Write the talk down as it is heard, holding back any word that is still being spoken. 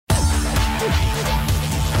Well,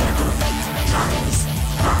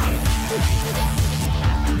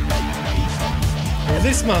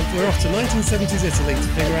 this month we're off to 1970s Italy to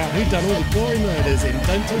figure out who'd done all the gory murders in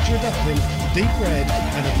Don't Torture a Duckling, Deep Red,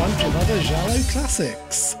 and a bunch of other Giallo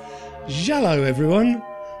classics. Giallo, everyone!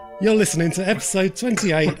 You're listening to episode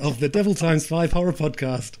 28 of the Devil Times 5 Horror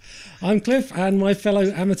Podcast. I'm Cliff, and my fellow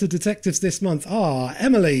amateur detectives this month are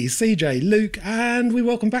Emily, CJ, Luke, and we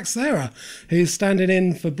welcome back Sarah, who's standing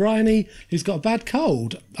in for Bryony, who's got a bad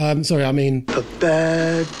cold. A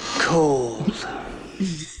bad cold.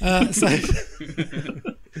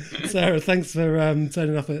 Sarah, thanks for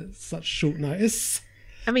turning up at such short notice.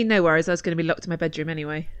 I mean, no worries. I was going to be locked in my bedroom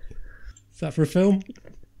anyway. Is that for a film?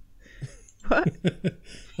 What?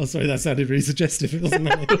 Oh, sorry, that sounded really suggestive. It wasn't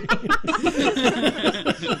that.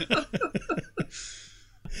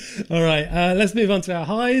 All right, let's move on to our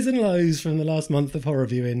highs and lows from the last month of horror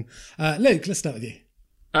viewing. Luke, let's start with you.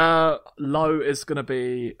 Low is going to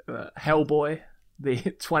be Hellboy, the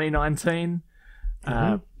 2019,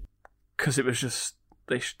 because it was just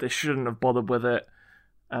they shouldn't have bothered with it.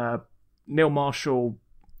 Neil Marshall,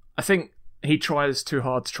 I think he tries too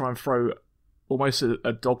hard to try and throw almost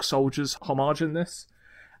a Dog Soldiers homage in this,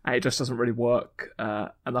 and it just doesn't really work.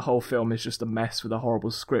 And the whole film is just a mess with a horrible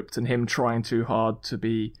script and him trying too hard to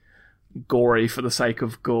be gory for the sake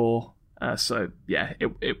of gore. So yeah,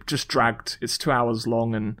 it just dragged. It's 2 hours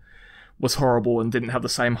long and was horrible and didn't have the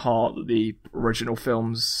same heart that the original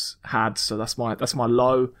films had. So that's my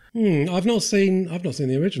low. I've not seen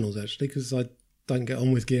the originals actually, because I don't get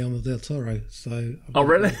on with Guillermo del Toro. So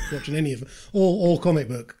I'm not watching any of them, or comic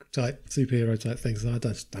book type superhero type things. So I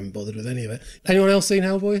haven't bothered with any of it. Anyone else seen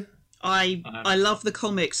Hellboy? I love the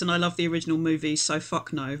comics and I love the original movies, so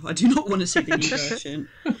fuck no. I do not want to see the new version.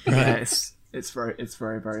 Yeah, it's very,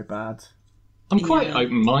 very bad. I'm quite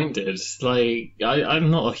open-minded. Like, I'm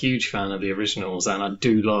not a huge fan of the originals, and I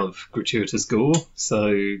do love gratuitous gore, so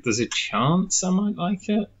there's a chance I might like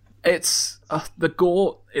it. It's the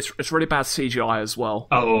gore. It's really bad CGI as well.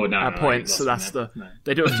 Oh no! At points, so that's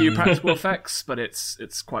they do a few practical effects, but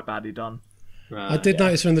it's quite badly done. I did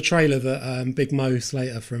notice from the trailer that Big Mo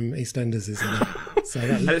Slater from EastEnders is in it. So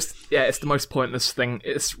it's the most pointless thing.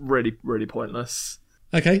 It's really, really pointless.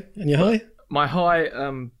 Okay, and your high? My high,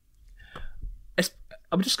 I'm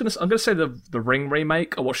gonna say the Ring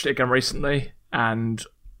remake. I watched it again recently, and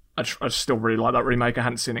I still really like that remake. I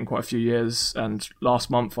hadn't seen it in quite a few years, and last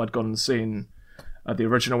month I'd gone and seen the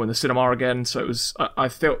original in the cinema again. So it was. I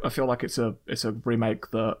feel like it's a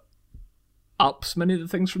remake that ups many of the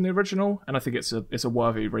things from the original, and I think it's a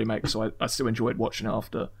worthy remake. So I still enjoyed watching it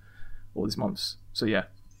after all these months. So yeah,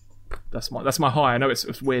 that's my high. I know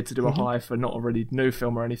it's weird to do a high for not a really new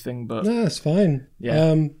film or anything, but no, it's fine.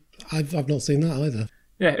 Yeah, I've not seen that either.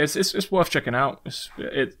 Yeah, it's worth checking out. It's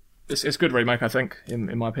a good remake, I think,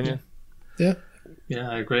 in my opinion. Yeah,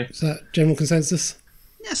 I agree. Is that general consensus?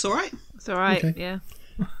 Yeah, it's all right. It's all right. Okay. Yeah.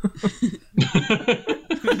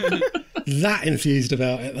 That infused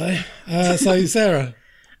about it though. So Sarah.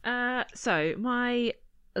 So my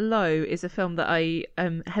low is a film that I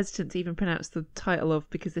am hesitant to even pronounce the title of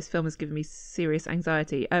because this film has given me serious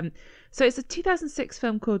anxiety. So it's a 2006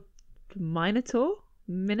 film called Minotaur.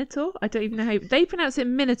 I don't even know how they pronounce it.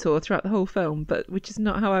 Minotaur throughout the whole film, but which is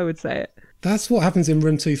not how I would say it. That's what happens in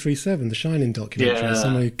Room 237, the Shining documentary. Yeah.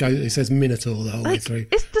 Someone who says Minotaur the whole way through.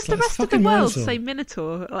 Does the rest of the world Minotaur. say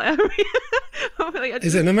Minotaur?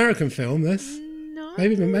 Is it an American film? This? No.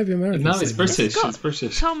 Maybe American. No, it's British. It's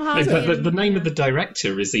British. Tom Hardy. The name of the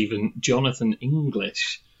director is even Jonathan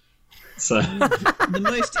English. So The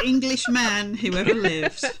most English man who ever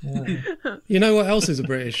lived. yeah. You know what else is a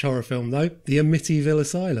British horror film though? The Amityville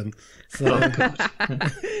Asylum. So,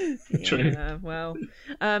 True. Yeah, well,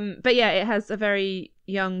 but yeah, it has a very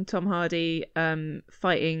young Tom Hardy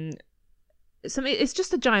fighting something. It's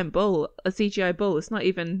just a giant bull, a CGI bull. It's not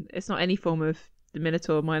any form of the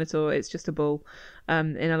Minotaur. It's just a bull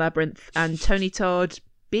in a labyrinth. And Tony Todd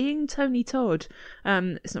being Tony Todd,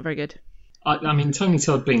 it's not very good. I mean, Tony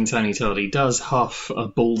Todd being Tony Todd, he does huff a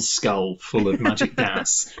bull's skull full of magic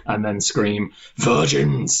gas and then scream,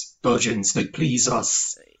 "Virgins, they please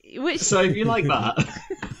us." So if you like that.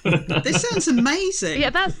 This sounds amazing. Yeah,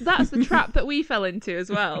 that's the trap that we fell into as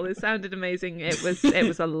well. It sounded amazing. It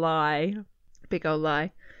was a lie, big old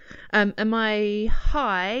lie. And my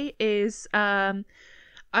high is does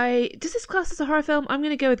this class as a horror film? I'm going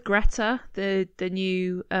to go with Greta, the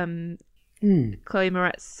new Chloe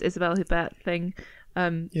Moretz, Isabelle Huppert thing.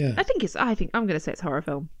 yeah. I think I'm going to say it's a horror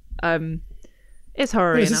film. It's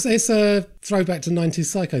horror enough. It's a throwback to 90s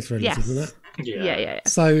psycho thrillers, Yes. isn't it? Yeah.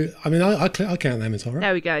 So, I mean, I count them as horror.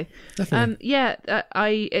 There we go. Definitely.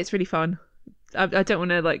 It's really fun. I don't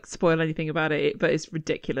want to like spoil anything about it, but it's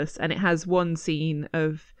ridiculous, and it has one scene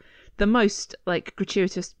of the most like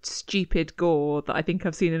gratuitous, stupid gore that I think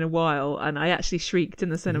I've seen in a while, and I actually shrieked in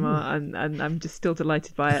the cinema, and I'm just still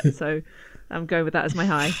delighted by it. So I'm going with that as my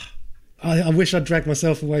high. I wish I'd dragged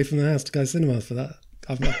myself away from the house to go to cinema for that.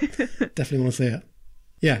 I definitely want to see it.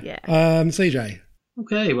 Yeah. CJ.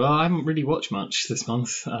 Okay, well, I haven't really watched much this month,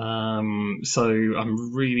 so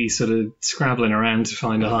I'm really sort of scrabbling around to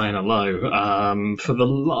find a high and a low. For the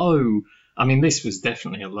low, I mean, this was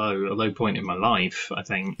definitely a low point in my life, I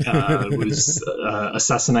think, was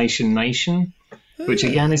Assassination Nation, which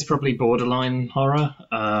again is probably borderline horror,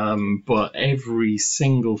 but every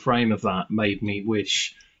single frame of that made me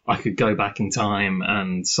wish I could go back in time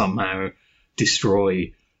and somehow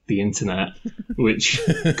destroy the internet, which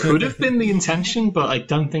could have been the intention, but I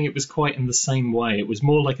don't think it was quite in the same way. It was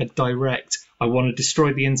more like a direct, I want to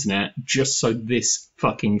destroy the internet just so this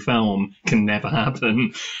fucking film can never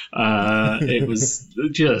happen. It was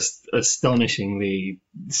just astonishingly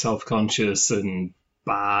self-conscious and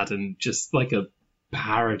bad and just like a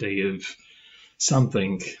parody of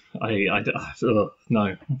something. I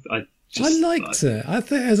liked it. I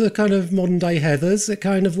think as a kind of modern day Heathers, it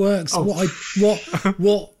kind of works.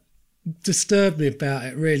 What disturbed me about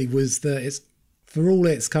it really was that it's, for all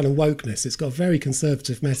its kind of wokeness, it's got a very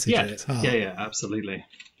conservative message at its heart. Yeah, absolutely.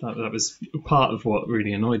 That was part of what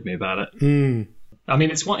really annoyed me about it. I mean,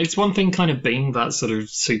 it's one thing kind of being that sort of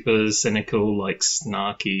super cynical, like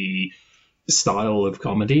snarky style of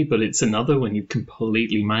comedy, but it's another when you've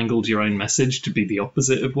completely mangled your own message to be the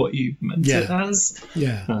opposite of what you meant it as.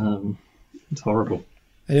 It's horrible.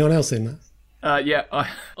 Anyone else in that?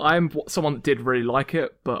 I'm someone that did really like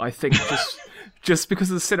it, but I think just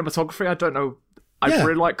because of the cinematography, I don't know. I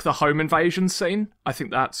really like the home invasion scene. I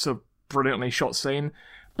think that's a brilliantly shot scene,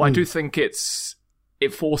 but I do think it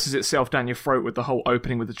forces itself down your throat with the whole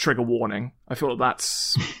opening with the trigger warning. I feel like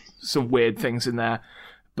that's some weird things in there,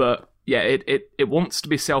 but yeah, it wants to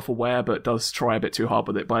be self-aware, but does try a bit too hard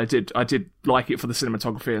with it. But I did like it for the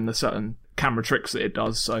cinematography and the certain camera tricks that it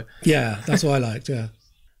does. So yeah, that's what I liked. Yeah,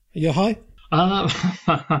 you're high.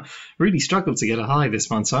 Really struggled to get a high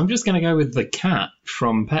this month, so I'm just going to go with The Cat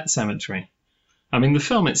from Pet Sematary. I mean, the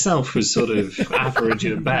film itself was sort of average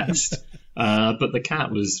at best, but The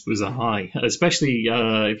Cat was a high, especially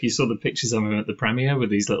if you saw the pictures of him at the premiere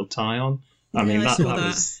with his little tie on. I mean, that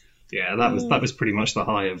was pretty much the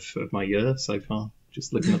high of my year so far,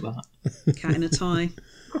 just looking at that. Cat in a tie.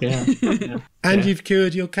 Yeah. And you've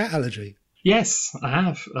cured your cat allergy? Yes, I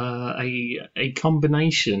have. A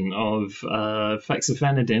combination of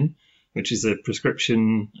fexofenadine, which is a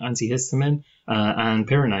prescription antihistamine, and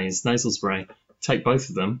Pyrenees nasal spray. Take both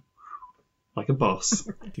of them like a boss.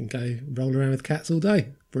 You can go roll around with cats all day.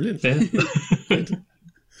 Brilliant. Yeah.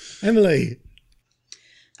 Emily.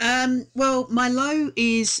 Well, my low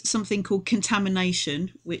is something called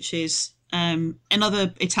Contamination, which is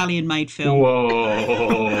another Italian-made film.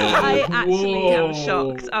 Whoa! I actually am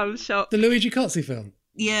shocked. I'm shocked. The Luigi Cozzi film.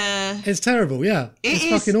 Yeah, It's terrible. Yeah, it's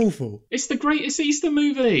fucking awful. It's the greatest Easter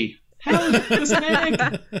movie. Hell, there's an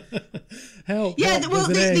egg. Help! yeah. help, Well,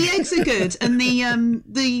 there's an egg. the eggs are good, and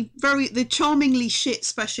the charmingly shit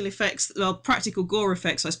special effects, well, practical gore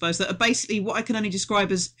effects, I suppose, that are basically what I can only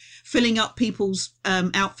describe as filling up people's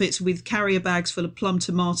outfits with carrier bags full of plum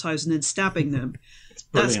tomatoes and then stabbing them.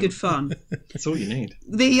 That's good fun. That's all you need.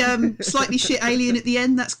 The slightly shit alien at the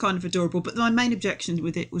end, that's kind of adorable. But my main objection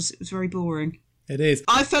with it was very boring. It is.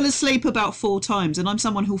 I fell asleep about 4 times, and I'm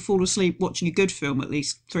someone who'll fall asleep watching a good film at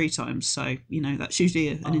least 3 times. So, that's usually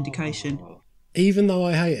an indication. Even though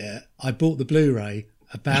I hate it, I bought the Blu-ray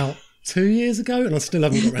about 2 years ago, and I still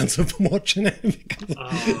haven't got around to watching it.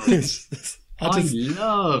 Because I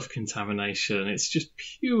love Contamination. It's just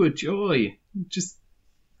pure joy. Just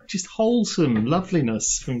wholesome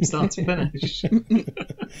loveliness from start to finish.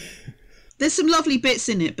 There's some lovely bits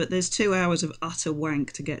in it, but there's 2 hours of utter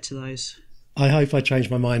wank to get to those. I hope I change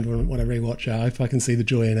my mind when I rewatch it. I hope I can see the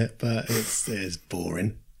joy in it, but it's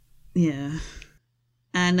boring. Yeah.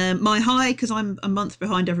 And my high, because I'm a month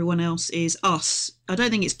behind everyone else, is Us. I don't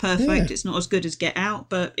think it's perfect. Yeah. It's not as good as Get Out,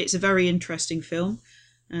 but it's a very interesting film,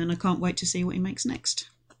 and I can't wait to see what he makes next.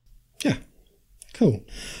 Yeah. Cool.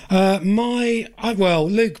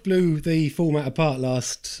 Luke blew the format apart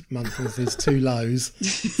last month with his 2 lows.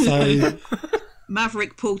 So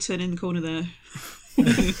Maverick Poulton in the corner there.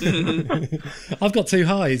 I've got 2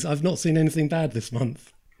 highs. I've not seen anything bad this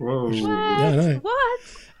month. Whoa. Yeah, I know. What?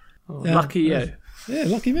 Oh, Yeah. lucky you. Yeah,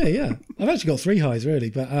 lucky me, yeah. I've actually got 3 highs, really,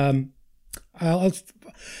 but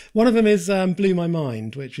one of them is Blew My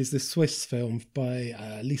Mind, which is this Swiss film by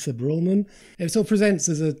Lisa Brulman. It sort of presents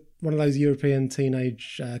as one of those European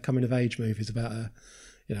teenage coming of age movies about a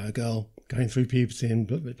girl going through puberty and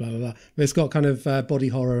blah, blah, blah, blah. But it's got kind of body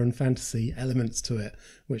horror and fantasy elements to it,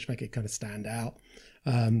 which make it kind of stand out.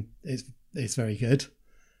 It's very good.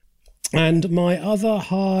 And my other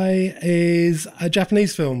high is a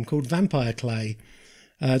Japanese film called Vampire Clay,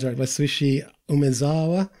 directed by Suichi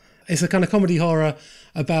Umezawa. It's a kind of comedy horror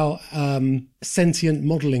about sentient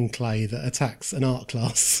modelling clay that attacks an art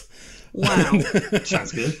class. Wow.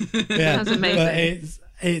 Sounds good. Yeah, Sounds amazing.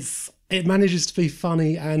 But it manages to be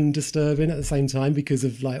funny and disturbing at the same time because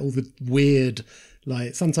of like all the weird,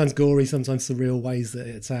 like sometimes gory, sometimes surreal ways that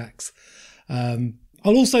it attacks.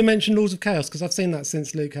 I'll also mention Lords of Chaos because I've seen that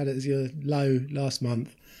since Luke had it as your low last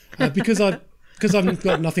month. Because I've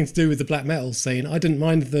got nothing to do with the black metal scene, I didn't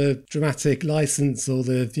mind the dramatic license or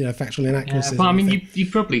the factual inaccuracies. But I mean, you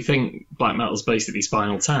probably think black metal's basically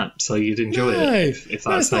Spinal Tap, so you'd enjoy it if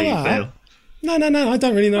that's how you feel. No, I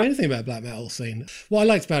don't really know anything about the black metal scene. What I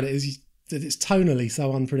liked about it is that it's tonally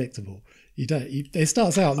so unpredictable. It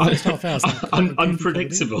starts out the first half hour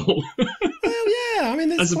unpredictable. Well, yeah, I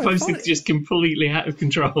mean, as opposed to just completely out of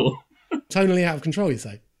control. Tonally out of control, you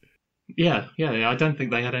say? Yeah. I don't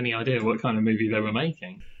think they had any idea what kind of movie they were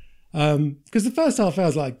making. Because the first half hour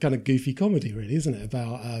is like kind of goofy comedy, really, isn't it?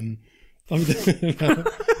 About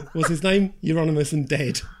what's his name? Euronymous and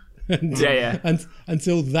Dead. And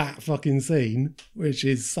until that fucking scene, which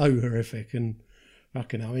is so horrific and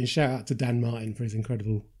fucking, I mean, shout out to Dan Martin for his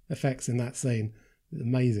incredible effects in that scene. It's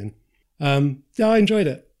amazing. Yeah, I enjoyed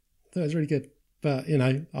it. I thought it was really good. But,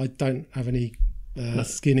 I don't have any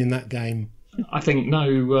skin in that game. I think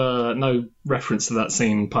no reference to that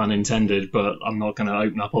scene, pun intended, but I'm not going to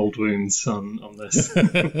open up old wounds on this.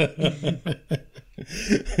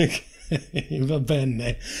 Va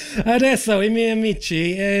bene. Adesso, I miei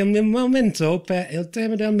amici, è il momento per il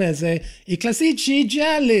tema del mese, i classici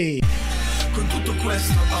gialli. Con tutto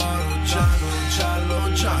questo oro giallo.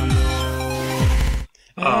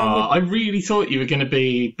 I really thought you were going to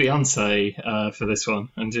be Beyonce for this one,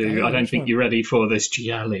 and I don't think you're ready for this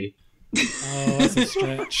gialli. Oh, that's a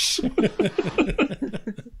stretch.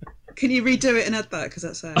 Can you redo it and add that? Because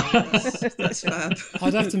that's fab.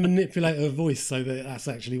 I'd have to manipulate her voice so that that's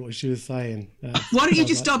actually what she was saying. Why don't you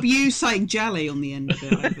just dub you saying jelly on the end of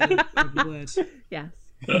it over the words? Yes.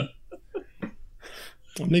 I'm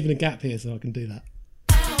leaving a gap here so I can do that.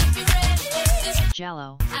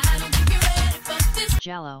 Jello.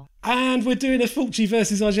 Jello. And we're doing a Fulci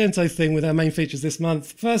versus Argento thing with our main features this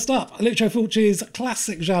month. First up, Lucio Fulci's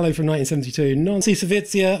classic giallo from 1972, Non si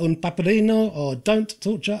servizia un paperino, or Don't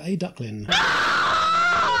Torture a Duckling.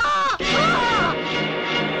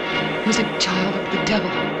 He's a child of the devil.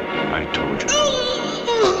 I told you.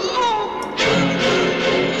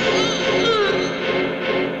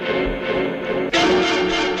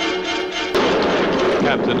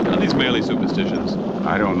 Captain, are these merely superstitions?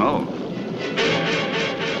 I don't know.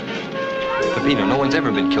 Peppino, no one's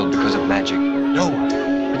ever been killed because of magic. No one.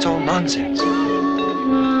 It's all nonsense.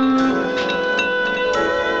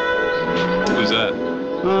 Who's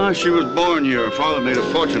that? She was born here. Her father made a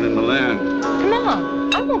fortune in Milan. Come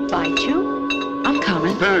on, I won't bite you. I'm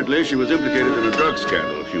coming. Apparently, she was implicated in a drug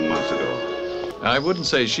scandal a few months ago. I wouldn't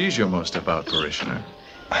say she's your most devout parishioner.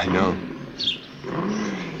 I know.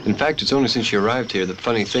 In fact, it's only since she arrived here that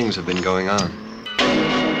funny things have been going on.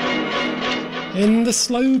 In the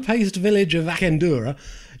slow-paced village of Akendura,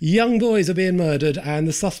 young boys are being murdered, and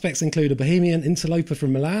the suspects include a bohemian interloper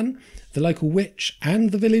from Milan, the local witch,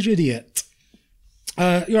 and the village idiot.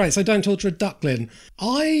 You're right, so Don't Torture a Duckling.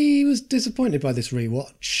 I was disappointed by this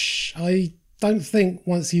rewatch. I don't think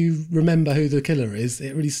once you remember who the killer is,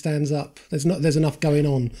 it really stands up. There's enough going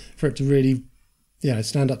on for it to really,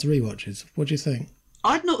 stand up to rewatches. What do you think?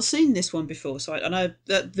 I'd not seen this one before, so I know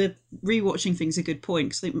that the rewatching thing's a good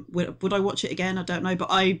point. Because would I watch it again? I don't know, but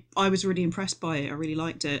I was really impressed by it. I really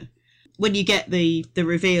liked it. When you get the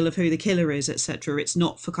reveal of who the killer is, etc., it's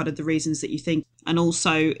not for kind of the reasons that you think, and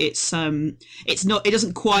also it's not. It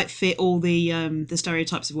doesn't quite fit all the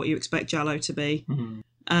stereotypes of what you expect Giallo to be.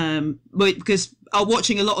 Mm-hmm. Because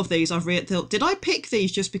watching a lot of these, I've really thought, did I pick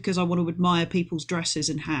these just because I want to admire people's dresses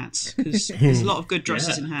and hats? Because there's a lot of good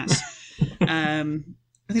dresses and hats.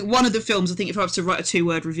 I think one of the films, if I was to write a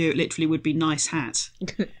 2-word review, it literally would be nice hat.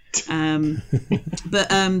 But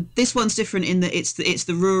this one's different in that it's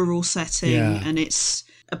the rural setting, and it's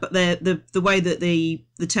but the way that the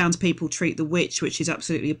townspeople treat the witch, which is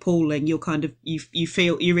absolutely appalling. You're kind of you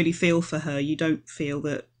really feel for her. You don't feel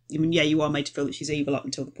that. I mean, yeah, you are made to feel that she's evil up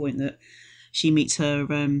until the point that she meets her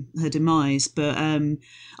demise. But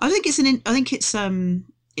I think it's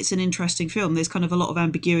it's an interesting film. There's kind of a lot of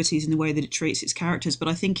ambiguities in the way that it treats its characters, but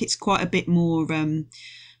I think it's quite a bit more.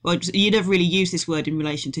 Well, you never really use this word in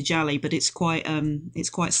relation to Jali, but it's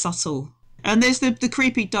quite subtle. And there's the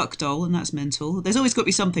creepy duck doll, and that's mental. There's always got to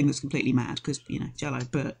be something that's completely mad because Jello.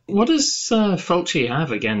 But what does Fulci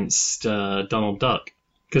have against Donald Duck?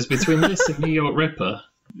 Because between this and New York Ripper,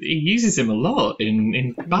 he uses him a lot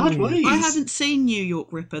in bad ways. I haven't seen New York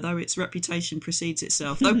Ripper, though its reputation precedes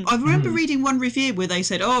itself. Though I remember reading one review where they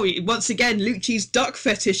said, "Oh, once again, Lucci's duck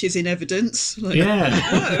fetish is in evidence." Like, yeah.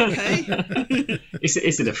 Oh, okay. Is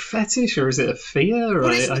it a fetish or is it a fear?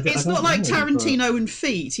 Well, it's not like Tarantino and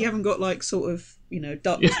feet. You haven't got like sort of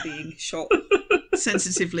ducks being shot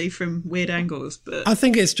sensitively from weird angles. But I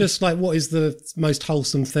think it's just like, what is the most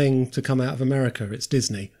wholesome thing to come out of America? It's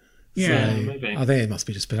Disney. Yeah, so maybe. I think it must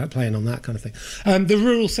be just playing on that kind of thing. The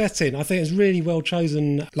rural setting, I think it's really well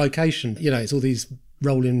chosen location. It's all these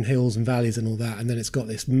rolling hills and valleys and all that, and then it's got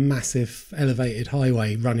this massive elevated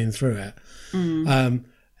highway running through it.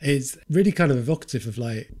 It's really kind of evocative of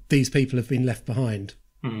like, these people have been left behind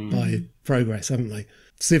by progress, haven't they?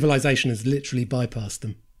 Civilization has literally bypassed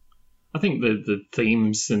them. I think the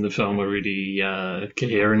themes in the film are really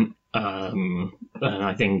coherent, and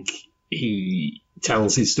I think he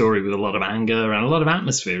tells his story with a lot of anger and a lot of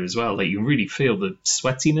atmosphere as well. Like, you really feel the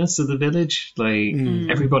sweatiness of the village. Like,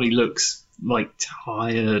 everybody looks like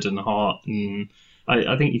tired and hot, and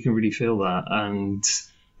I think you can really feel that. And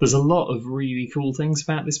there's a lot of really cool things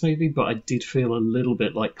about this movie, but I did feel a little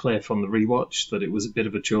bit like Cliff on the rewatch, that it was a bit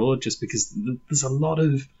of a chore, just because there's a lot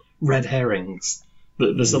of red herrings.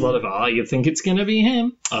 There's a lot of, you think it's going to be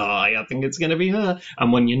him. I think it's going to be her.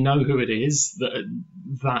 And when you know who it is,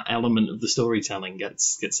 that element of the storytelling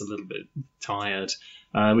gets a little bit tired,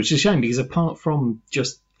 which is a shame, because apart from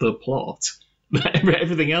just the plot,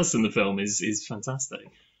 everything else in the film is fantastic.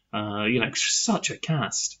 Such a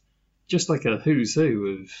cast. Just like a who's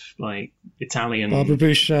who of like Italian. Barbara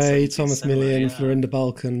Boucher, Thomas Millian, Florinda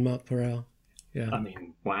Balkan, Mark Perel. Yeah. I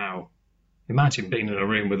mean, wow. Imagine being in a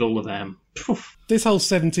room with all of them. Poof. This whole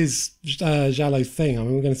 70s Giallo thing, I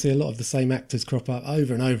mean, we're going to see a lot of the same actors crop up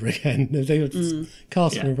over and over again. They were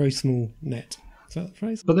cast in a very small net. Is that the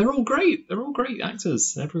phrase? But they're all great. They're all great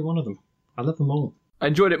actors, every one of them. I love them all. I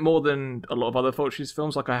enjoyed it more than a lot of other Fulci's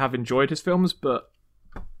films. Like, I have enjoyed his films, but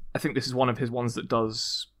I think this is one of his ones that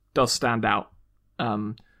does stand out.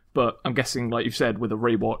 But I'm guessing, like you said, with a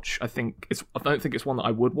rewatch, I don't think it's one that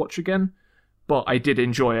I would watch again. But I did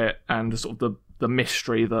enjoy it, and sort of the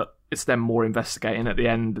mystery that it's them more investigating at the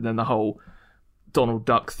end, and then the whole Donald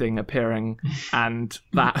Duck thing appearing, and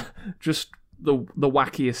that just the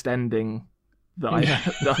wackiest ending that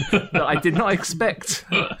I did not expect.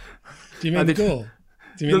 Do you mean the gore?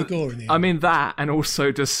 Do you mean the gore in the end? I mean that, and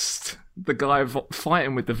also just the guy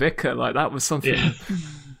fighting with the vicar. Like, that was something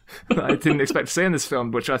that I didn't expect to see in this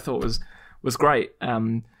film, which I thought was great.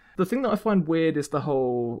 The thing that I find weird is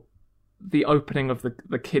the opening of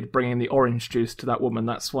the kid bringing the orange juice to that woman.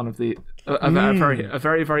 That's one of a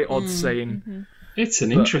very, very odd scene. Mm-hmm. It's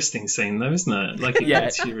an interesting scene, though, isn't it? Like, it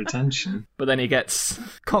gets your attention. But then he gets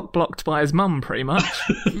cock-blocked by his mum, pretty much.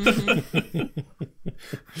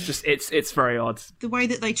 Just, it's very odd. The way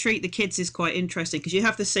that they treat the kids is quite interesting, because you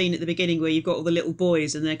have the scene at the beginning where you've got all the little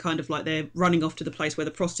boys, and they're kind of like, they're running off to the place where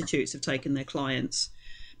the prostitutes have taken their clients.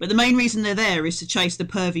 But the main reason they're there is to chase the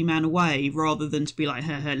pervy man away, rather than to be like,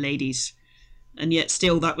 her ladies. And yet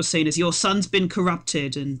still that was seen as, your son's been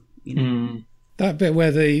corrupted, and, That bit where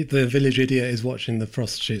the village idiot is watching the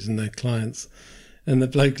prostitutes and their clients, and the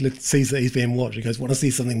bloke sees that he's being watched. He goes, "Want to see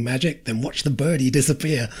something magic? Then watch the birdie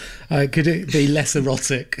disappear." Could it be less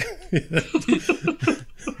erotic?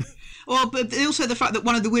 Well, but also the fact that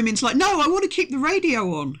one of the women's like, "No, I want to keep the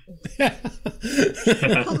radio on. I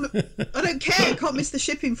don't care. I can't miss the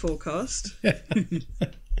shipping forecast."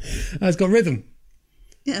 It's got rhythm.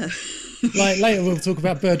 Yeah. Like later we'll talk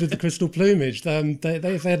about Bird with the Crystal Plumage. If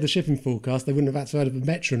they had the shipping forecast, they wouldn't have had to have a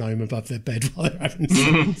metronome above their bed while they're having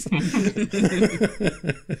sex.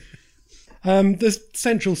 The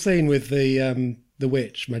central scene with the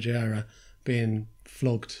witch, Magiara, being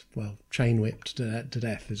flogged, well, chain whipped to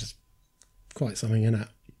death is quite something, isn't it?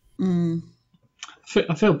 Mm.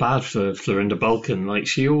 I feel bad for Florinda Balkan. Like,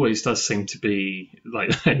 she always does seem to be,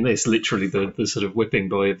 like, in this, literally the sort of whipping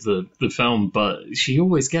boy of the film, but she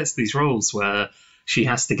always gets these roles where she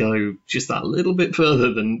has to go just that little bit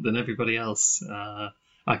further than everybody else.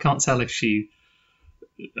 I can't tell if she,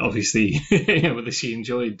 obviously, whether she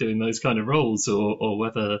enjoyed doing those kind of roles or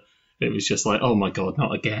whether it was just like, oh my God,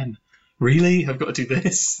 not again. Really? I've got to do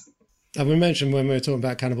this? We mentioned when we were talking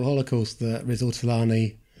about Cannibal Holocaust that Riz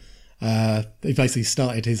Ortolani He basically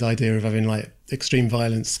started his idea of having like extreme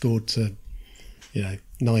violence scored to,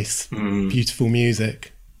 nice, beautiful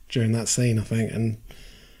music during that scene, I think.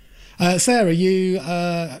 And Sarah, you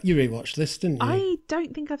rewatched this, didn't you? I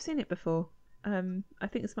don't think I've seen it before. I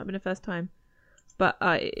think this might have been the first time. But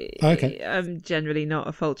I'm generally not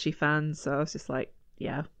a Fulci fan, so I was just like,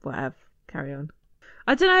 yeah, whatever, carry on.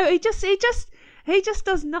 I don't know. He just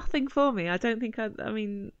does nothing for me. I don't think. I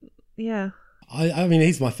mean, yeah. I mean,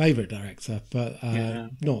 he's my favourite director, but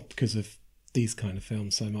not because of these kind of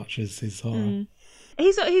films so much as his horror.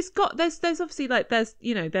 He's got there's obviously like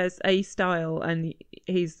there's a style, and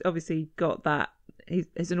he's obviously got that.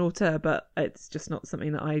 He's an auteur, but it's just not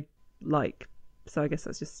something that I like. So I guess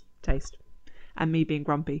that's just taste. And me being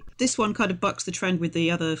grumpy. This one kind of bucks the trend with the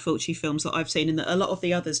other Fulci films that I've seen, in that a lot of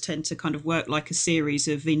the others tend to kind of work like a series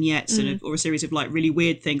of vignettes or a series of like really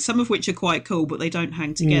weird things, some of which are quite cool, but they don't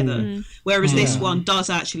hang together. Whereas this one does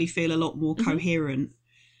actually feel a lot more coherent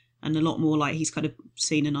and a lot more like he's kind of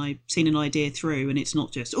seen an idea through, and it's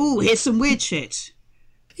not just, oh, here's some weird shit.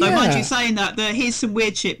 Though, mind you, saying that, here's some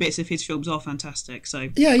weird shit bits of his films are fantastic. So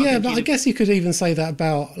but I guess you could even say that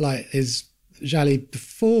about like his Jalli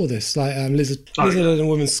before this, like Lizard and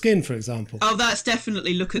Woman's Skin, for example. Oh, that's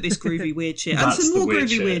definitely look at this groovy weird shit. And some more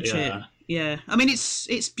groovy weird shit. Yeah. I mean,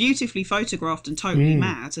 it's beautifully photographed and totally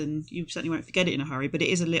mad, and you certainly won't forget it in a hurry, but it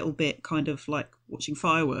is a little bit kind of like watching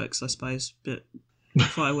fireworks, I suppose, but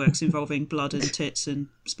fireworks involving blood and tits and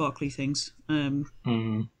sparkly things.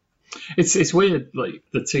 It's weird, like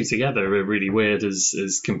the two together are really weird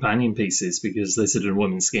as companion pieces, because Lizard and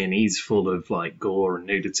Woman's Skin, he's full of like gore and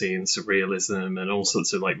nudity and surrealism and all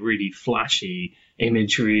sorts of like really flashy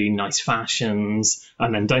imagery, nice fashions,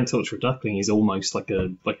 and then Don't Torture a Duckling is almost like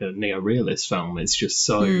a neo-realist film. It's just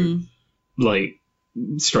so like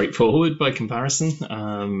straightforward by comparison,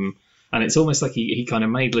 and it's almost like he kind of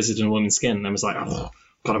made Lizard and Woman's Skin and then was like, oh,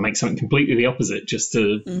 got to make something completely the opposite just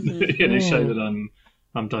to show that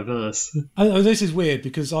I'm diverse. This is weird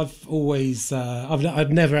because I've always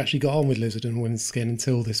I've never actually got on with Lizard and Woman's Skin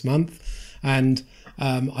until this month, and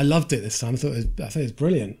I loved it this time. I thought it was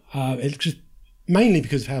brilliant. It's just mainly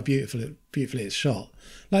because of how beautifully it's shot.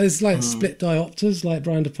 Like there's like split diopters, like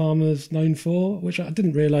Brian De Palma's known for, which I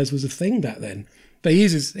didn't realise was a thing back then. But he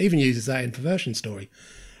even uses that in Perversion Story.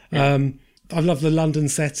 Yeah. I love the London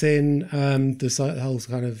setting, the whole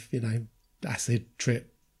kind of acid trip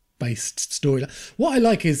based story. What I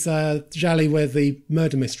like is Jalli, where the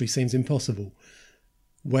murder mystery seems impossible,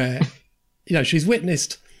 where she's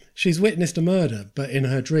witnessed a murder, but in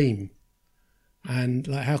her dream, and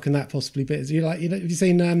like how can that possibly be? Have you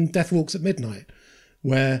seen Death Walks at Midnight,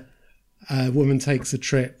 where a woman takes a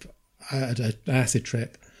trip, an acid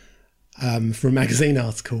trip, for a magazine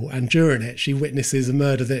article, and during it she witnesses a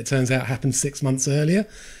murder that it turns out happened 6 months earlier,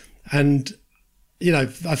 and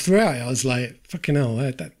throughout it I was like, fucking hell,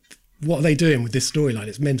 what are they doing with this storyline?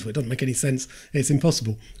 It's mental. It doesn't make any sense. It's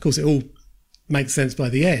impossible. Of course, it all makes sense by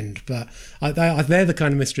the end, but they're the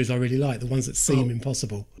kind of mysteries I really like, the ones that seem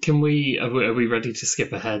impossible. Are we ready to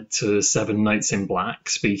skip ahead to Seven Nights in Black?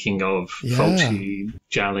 Speaking of Fulci,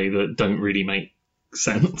 Jalli that don't really make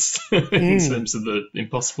sense in terms of the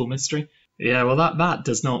impossible mystery. Yeah, well, that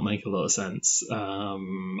does not make a lot of sense.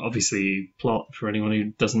 Obviously, plot, for anyone who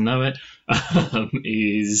doesn't know it,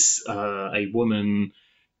 is a woman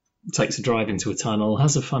takes a drive into a tunnel,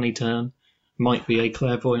 has a funny turn, might be a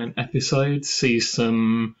clairvoyant episode, sees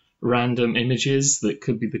some random images that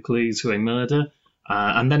could be the clue to a murder,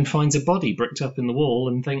 and then finds a body bricked up in the wall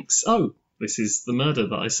and thinks, oh, this is the murder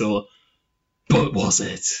that I saw. But was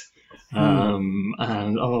it?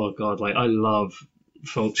 And oh god, like I love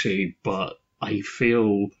Fulci, but I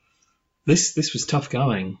feel this was tough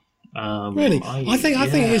going. Really, I think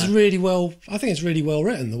it is really well. I think it's really well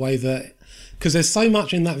written, the way that, because there's so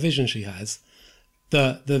much in that vision she has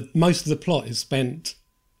that the most of the plot is spent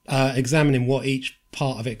examining what each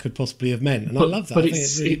part of it could possibly have meant, and I love that. I think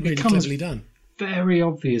it's really cleverly done. Very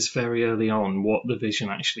obvious very early on what the vision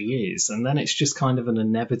actually is, and then it's just kind of an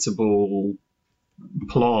inevitable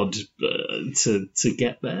plod to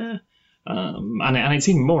get there. And it's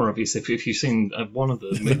even more obvious if you've seen one of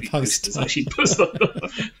the movie posters actually puts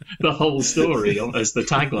the whole story on as the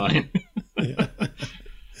tagline.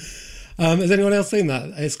 Has anyone else seen that?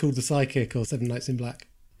 It's called The Psychic or Seven Nights in Black.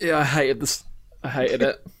 Yeah, I hated this. I hated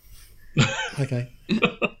it. Okay.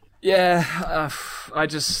 Yeah, I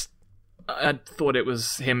thought it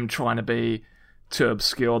was him trying to be too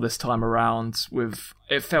obscure this time around.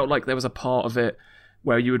 It felt like there was a part of it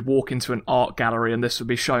where you would walk into an art gallery and this would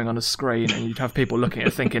be showing on a screen and you'd have people looking at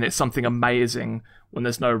it thinking it's something amazing when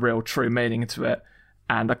there's no real true meaning to it.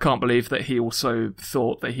 And I can't believe that he also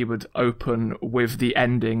thought that he would open with the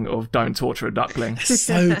ending of Don't Torture a Duckling.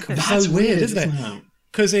 So weird, isn't it?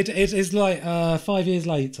 Because it is like 5 years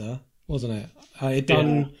later, wasn't it?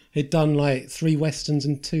 It'd done like 3 westerns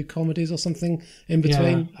and 2 comedies or something in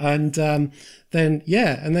between. Yeah. And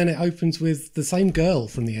then it opens with the same girl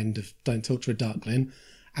from the end of Don't Torture a Duckling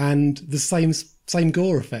and the same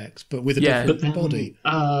gore effect, but with a different body.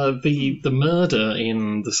 The murder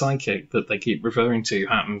in The Psychic that they keep referring to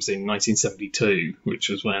happens in 1972, which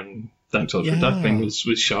was when Don't Torture a Duckling was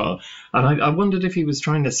shot. And I wondered if he was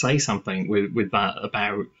trying to say something with that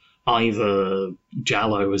about either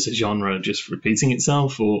Giallo as a genre just repeating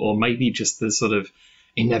itself, or maybe just the sort of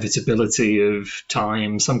inevitability of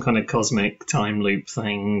time, some kind of cosmic time loop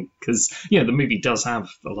thing. Because, the movie does have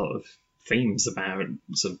a lot of themes about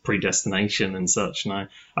sort of predestination and such, and I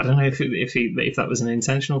don't know if that was an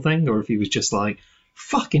intentional thing, or if he was just like,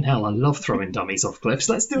 fucking hell, I love throwing dummies off cliffs,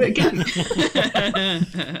 let's do it again.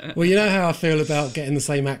 Well, you know how I feel about getting the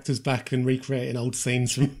same actors back and recreating old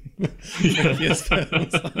scenes from previous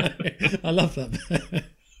films. I love that.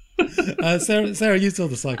 Sarah, you saw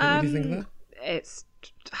The Psychic. What do you think of that? It's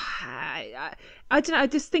I don't know, I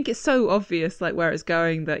just think it's so obvious like where it's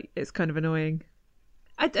going that it's kind of annoying.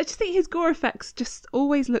 I just think his gore effects just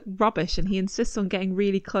always look rubbish, and he insists on getting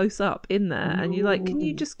really close up in there. And you're like, can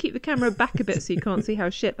you just keep the camera back a bit so you can't see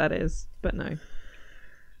how shit that is? But no.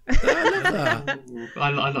 I love that. I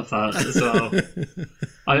love that as well.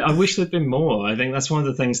 I wish there'd been more. I think that's one of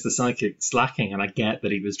the things The Psychic's lacking, and I get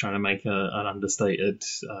that he was trying to make an understated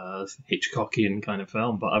Hitchcockian kind of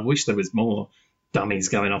film, but I wish there was more dummies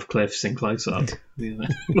going off cliffs in close-up.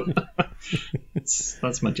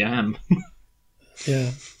 That's my jam.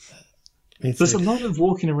 Yeah. There's a lot of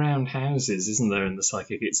walking around houses, isn't there, in The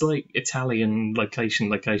Psychic? It's like Italian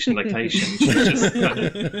location. She's just kind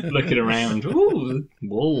of looking around. Ooh,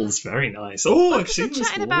 walls, very nice. Oh, I've seen this wall.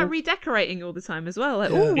 Chatting about redecorating all the time as well.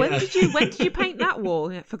 Like, when did you paint that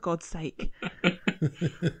wall? Yeah, for God's sake.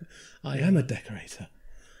 I am a decorator.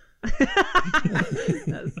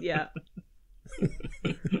 Yeah.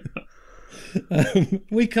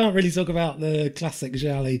 We can't really talk about the classic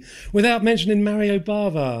gialli without mentioning Mario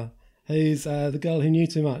Bava, who's The Girl Who Knew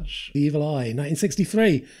Too Much, The Evil Eye.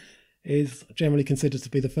 1963 is generally considered to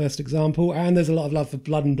be the first example, and there's a lot of love for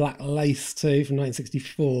Blood and Black Lace too from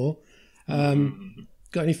 1964.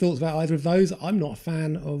 Got any thoughts about either of those? I'm not a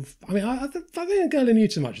fan of. I mean, I think The Girl Who Knew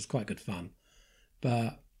Too Much is quite good fun,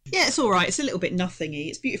 but yeah, it's all right. It's a little bit nothingy.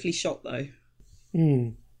 It's beautifully shot though,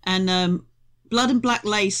 and Blood and Black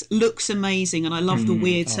Lace looks amazing, and I love the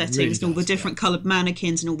weird settings really and all the different coloured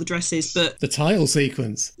mannequins and all the dresses. But the tile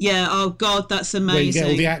sequence, oh god, that's amazing. Where you get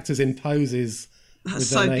all the actors in poses. That's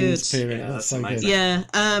so good. That's so good. Yeah.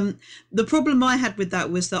 The problem I had with that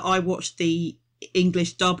was that I watched the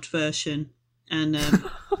English dubbed version, and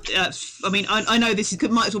I mean, I know this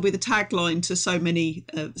might as well be the tagline to so many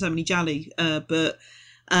gialli, but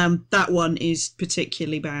that one is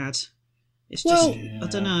particularly bad. It's just I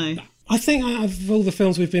don't know. I think out of all the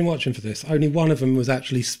films we've been watching for this, only one of them was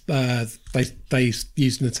actually they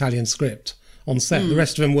used an Italian script on set. The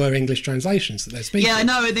rest of them were English translations that they're speaking. Yeah, I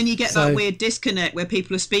know. And then you get that weird disconnect where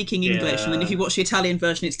people are speaking English, and then if you watch the Italian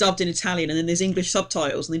version, it's dubbed in Italian, and then there's English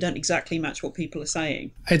subtitles, and they don't exactly match what people are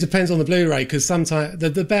saying. It depends on the Blu-ray, because sometimes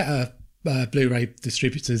the better Blu-ray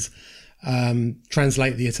distributors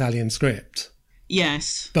translate the Italian script.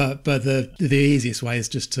 Yes, but the easiest way is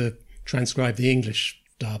just to transcribe the English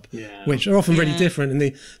dub, which are often really different, and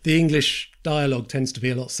the English dialogue tends to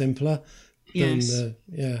be a lot simpler. Yes.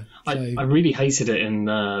 I really hated it in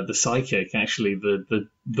The Psychic, actually,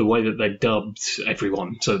 the way that they dubbed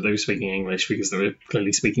everyone, so they were speaking English because they were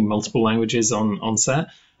clearly speaking multiple languages on set.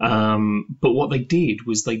 But what they did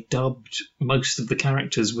was they dubbed most of the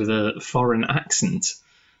characters with a foreign accent.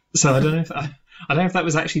 So I don't know if that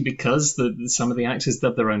was actually because some of the actors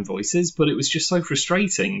dubbed their own voices, but it was just so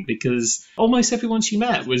frustrating because almost everyone she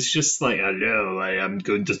met was just like, hello, I am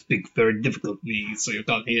going to speak very difficultly so you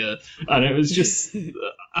can't hear. And it was just,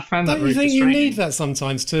 I found that very frustrating. Don't you think you need that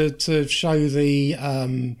sometimes to show the,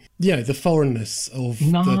 the foreignness of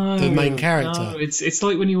the main character? No, it's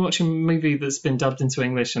like when you watch a movie that's been dubbed into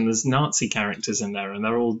English and there's Nazi characters in there and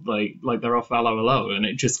they're all like they're off hello, hello, and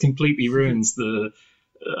it just completely ruins the...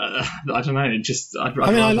 I don't know. It just. I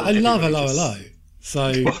love Hello Hello.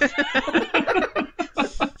 So.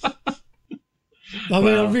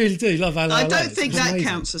 I really do love Hello Hello. I don't think that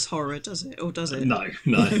counts as horror, does it? Or does it? No.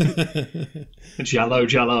 Giallo.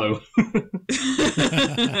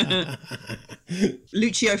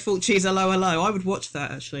 Lucio Fulci's Hello Hello. I would watch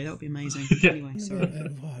that, actually. That would be amazing. Anyway, sorry.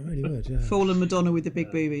 I really would, yeah. Fallen Madonna with the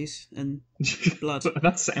big boobies and blood.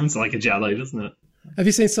 That sounds like a giallo, doesn't it? Have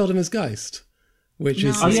you seen Sodom's Ghost? Which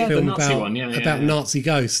is this film about Nazi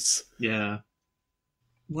ghosts. Yeah.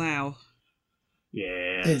 Wow.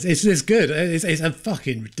 Yeah. It's good. It's a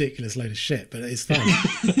fucking ridiculous load of shit, but it's fun.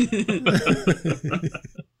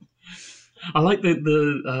 I like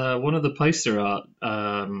the one of the poster art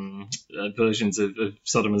versions of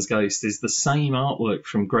Sodom's Ghost is the same artwork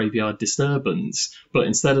from Graveyard Disturbance, but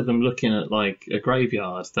instead of them looking at like a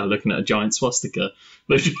graveyard, they're looking at a giant swastika.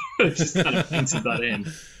 They've just kind of painted that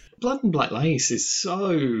in. Blood and Black Lace is so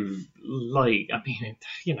like, I mean,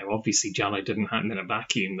 obviously giallo didn't happen in a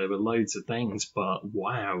vacuum. There were loads of things, but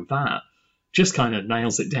wow, that just kind of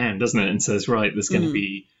nails it down, doesn't it? And says, right, there's going to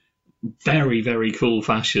be very, very cool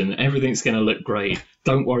fashion. Everything's going to look great.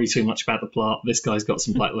 Don't worry too much about the plot. This guy's got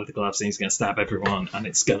some black leather gloves and he's going to stab everyone, and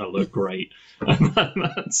it's going to look great. And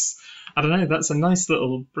that's, I don't know, that's a nice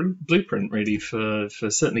little blueprint, really, for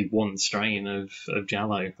certainly one strain of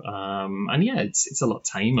giallo. And yeah, it's a lot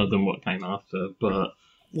tamer than what came after, but...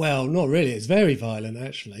 Well, not really. It's very violent,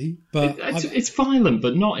 actually. But it's violent,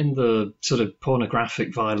 but not in the sort of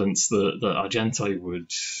pornographic violence that Argento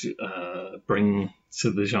would bring to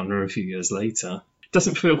the genre a few years later. It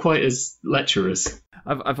doesn't feel quite as lecherous.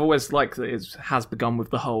 I've always liked that it has begun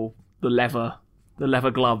with the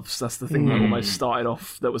leather gloves. That's the thing that almost started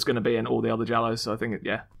off that was going to be in all the other giallos. So I think,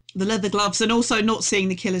 the leather gloves, and also not seeing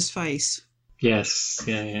the killer's face. Yes,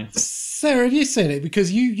 yeah. Sarah, have you seen it?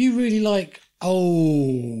 Because you really like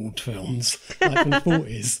old films, like from the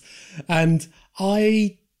 40s. And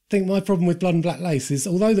I think my problem with Blood and Black Lace is,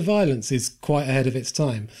 although the violence is quite ahead of its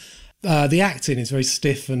time, the acting is very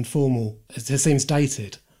stiff and formal. It seems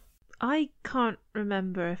dated. I can't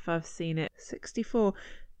remember if I've seen it. 64.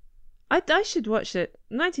 I should watch it.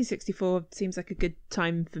 1964 seems like a good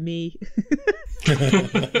time for me.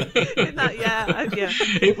 Yeah.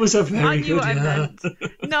 It was a very I knew good what I year. meant.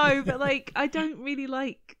 No, but like, I don't really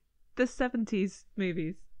like the 70s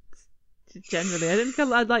movies generally. I don't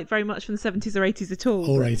feel I like very much from the 70s or 80s at all.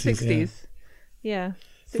 Or 80s, 60s. Yeah.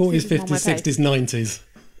 40s, 50s, 60s, 90s.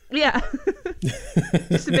 Yeah.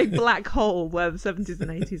 Just a big black hole where the 70s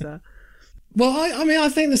and 80s are. Well, I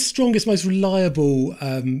think the strongest, most reliable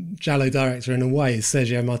giallo director in a way is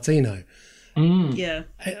Sergio Martino. Yeah.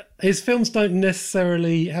 His films don't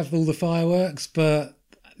necessarily have all the fireworks, but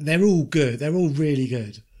they're all good. They're all really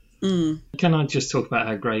good. Can I just talk about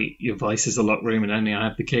how great Your Vice is a Locked Room and Only I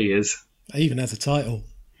Have the Key is? It even has a title.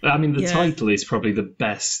 I mean, the title is probably the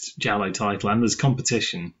best giallo title, and there's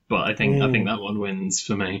competition, but I think that one wins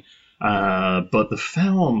for me. But the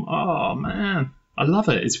film, oh man, I love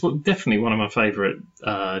it. It's definitely one of my favourite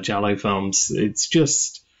giallo films. It's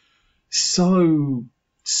just so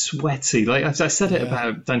sweaty. Like I said it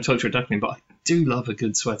about Don't Torture a Duckling, but I do love a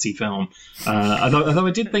good sweaty film. Although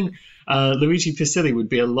I did think Luigi Pisilli would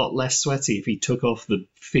be a lot less sweaty if he took off the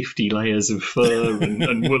 50 layers of fur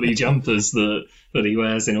and woolly jumpers that he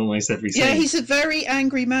wears in almost every scene. Yeah, he's a very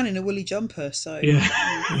angry man in a woolly jumper, so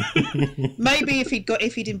maybe if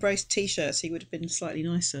he'd embraced t-shirts, he would have been slightly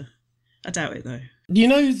nicer. I doubt it, though. You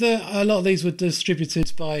know that a lot of these were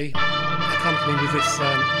distributed by a company with this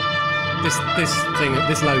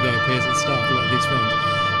logo appears at the start of a lot of these films.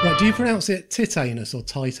 Right, do you pronounce it Titanus or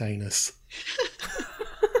Titanus?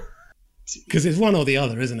 Because it's one or the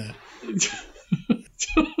other, isn't it?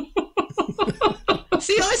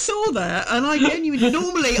 See, I saw that, and I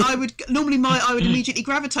genuinely I would immediately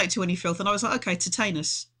gravitate to any filth, and I was like, okay,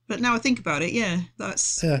 Titanus. But now I think about it,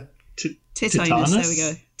 that's Titanus. There we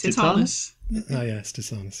go, Titanus. Oh yeah, it's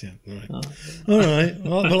Titanus. Yeah, all right. All right.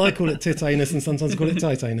 Well, I call it Titanus, and sometimes I call it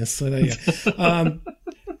Titanus. So there you go.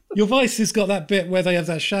 Your Vice has got that bit where they have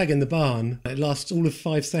that shag in the barn. It lasts all of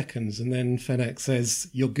 5 seconds, and then Fennec says,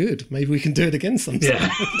 "You're good. Maybe we can do it again sometime." Yeah.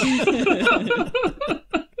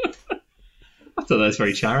 I thought that's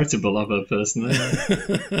very charitable of her, personally.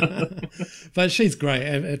 But she's great.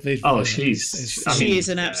 She is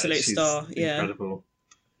an absolute star. Yeah, incredible.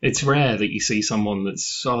 It's rare that you see someone that's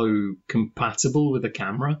so compatible with the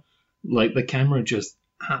camera. Like, the camera just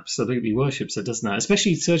absolutely worships her, doesn't it?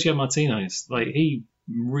 Especially Sergio Martino's. Like, he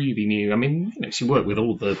really knew. I mean, she worked with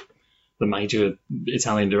all the major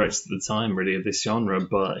Italian directors at the time, really, of this genre,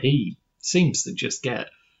 but he seems to just get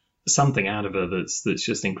something out of her that's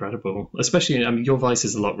just incredible. Especially, I mean, Your Vice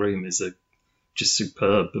is a Locked Room is a just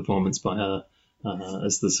superb performance by her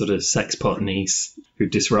as the sort of sex pot niece who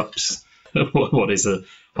disrupts what is a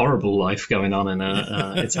horrible life going on in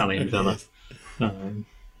an Italian villa.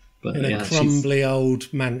 But in a crumbly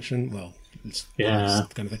old mansion. Well, it's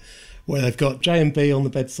kind of thing. where they've got J&B on the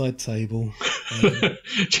bedside table.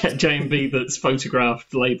 J&B that's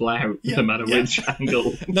photographed label out no matter which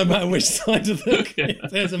angle. No matter which side of the...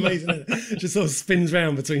 That's amazing. It just sort of spins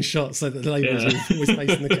round between shots so that the labels are always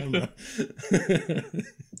facing the camera.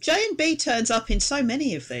 J&B turns up in so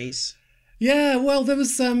many of these. Yeah, well, there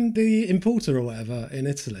was the importer or whatever in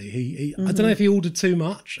Italy. He I don't know if he ordered too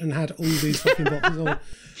much and had all these fucking boxes,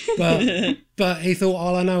 but he thought,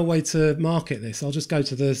 oh, I know a way to market this. I'll just go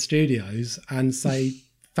to the studios and say,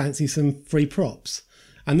 fancy some free props.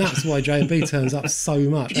 And that's why J&B turns up so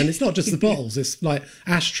much. And it's not just the bottles; it's like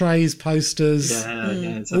ashtrays, posters,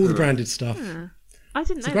 all the branded stuff. Yeah. I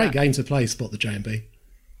didn't know. It's a great game to play. Spot the J&B.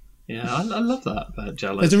 Yeah, I love that about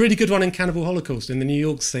Jello. There's a really good one in Cannibal Holocaust in the New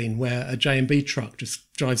York scene where a J&B truck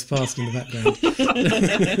just drives past in the background.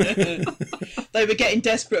 They were getting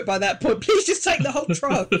desperate by that point. Please just take the whole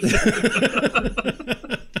truck.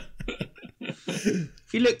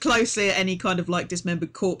 If you look closely at any kind of like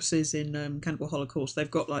dismembered corpses in Cannibal Holocaust,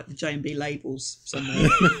 they've got like the J&B labels somewhere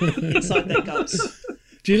inside their guts.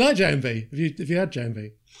 Do you like J&B? Have you had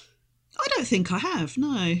J&B? I don't think I have,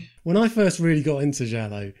 no. When I first really got into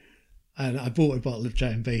Giallo, and I bought a bottle of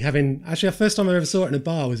J&B, the first time I ever saw it in a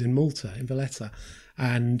bar was in Malta, in Valletta.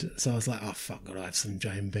 And so I was like, oh, fuck, gotta have some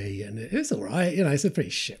J&B. And it was all right. You know, it's a pretty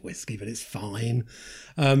shit whiskey, but it's fine.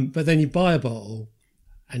 But then you buy a bottle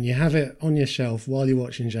and you have it on your shelf while you're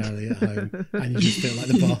watching Giallo at home and you just feel like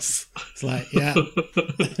the boss. It's like, yeah.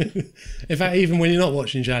 In fact, even when you're not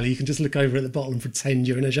watching Giallo, you can just look over at the bottle and pretend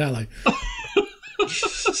you're in a Giallo.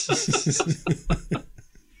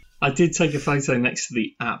 I did take a photo next to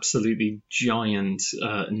the absolutely giant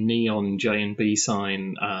neon J&B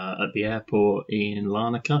sign at the airport in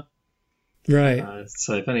Larnaca. Right.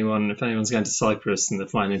 So if anyone's going to Cyprus and they're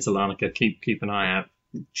flying into Larnaca, keep an eye out.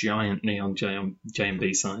 Giant neon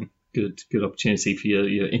J&B sign. Good opportunity for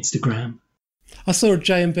your Instagram. I saw a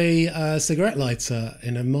J&B cigarette lighter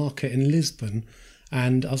in a market in Lisbon,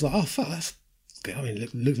 and I was like, oh fuck, that's. I mean,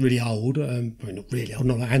 it looked really old. Not really old,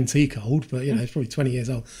 not like antique old, but you know, it's probably 20 years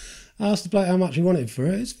old. I asked the bloke how much he wanted for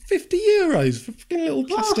it. It's €50 for a fucking little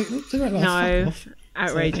plastic cigarette lighter. No, off.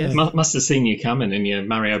 Outrageous. Must have seen you coming in your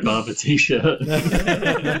Mario Barber t-shirt. For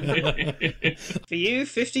you,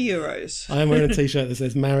 €50. I am wearing a t-shirt that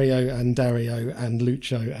says Mario and Dario and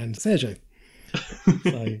Lucio and Sergio.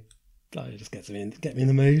 So that just get me in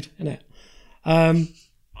the mood, innit? I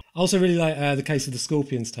also really like The Case of the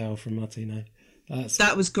Scorpion's Tail from Martino.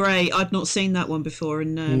 That was great. I'd not seen that one before,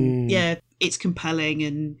 and yeah, it's compelling,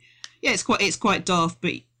 and yeah, it's quite daft,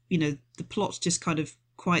 but you know, the plot's just kind of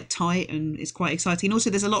quite tight, and it's quite exciting. And also,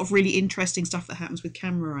 there's a lot of really interesting stuff that happens with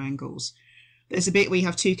camera angles. There's a bit where you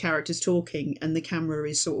have two characters talking, and the camera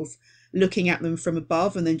is sort of looking at them from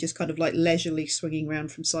above, and then just kind of like leisurely swinging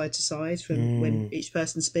around from side to side from when each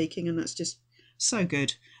person's speaking, and that's just so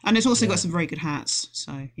good. And it's also got some very good hats,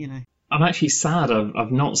 so you know. I'm actually sad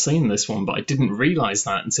I've not seen this one, but I didn't realise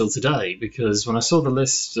that until today, because when I saw the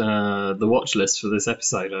list, the watch list for this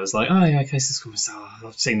episode, I was like, oh yeah, okay, so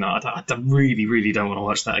I've seen that. I really, really don't want to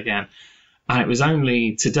watch that again. And it was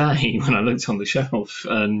only today when I looked on the shelf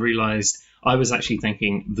and realised I was actually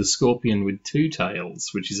thinking The Scorpion with Two Tails,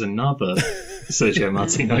 which is another Sergio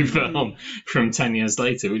Martino film from 10 years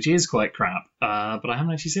later, which is quite crap. But I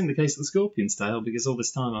haven't actually seen The Case of the Scorpion's Tail, because all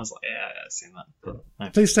this time I was like, yeah, I've seen that. But, no.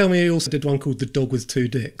 Please tell me he also did one called The Dog with Two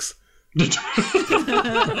Dicks. If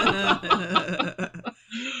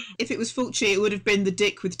it was Fulci, it would have been The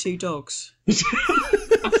Dick with Two Dogs.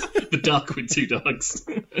 The Duck with Two Dogs.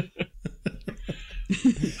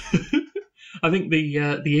 I think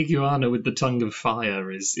the Iguana with the Tongue of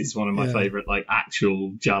Fire is one of my favourite like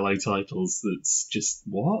actual Giallo titles. That's just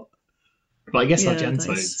what. But I guess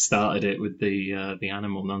Argento started it with the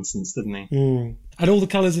animal nonsense, didn't he? And All the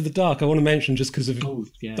Colours of the Dark, I want to mention just because of. Oh,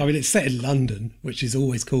 yeah. I mean, it's set in London, which is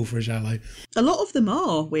always cool for a Giallo. A lot of them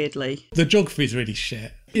are, weirdly. The geography is really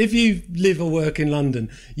shit. If you live or work in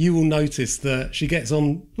London, you will notice that she gets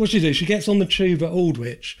on. What she do? She gets on the tube at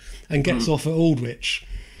Aldwych and gets off at Aldwych.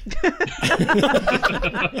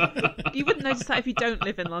 You wouldn't notice that if you don't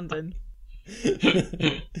live in London.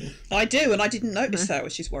 I do, and I didn't notice that,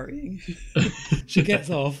 which is worrying. She gets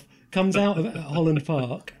off, comes out of Holland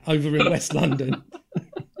Park over in West London,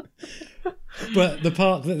 but the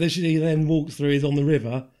park that she then walks through is on the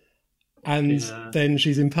river, and then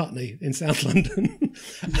she's in Putney in South London.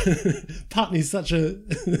 Putney's such a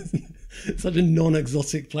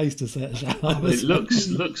non-exotic place to set a show. It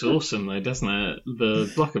looks awesome though, doesn't it?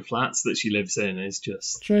 The block of flats that she lives in is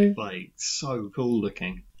just like so cool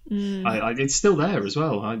looking. It's still there as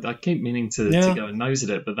well. I keep meaning to go and nose at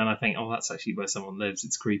it, but then I think, oh, that's actually where someone lives.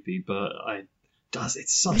 It's creepy, but I does.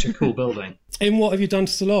 It's such a cool building. In What Have You Done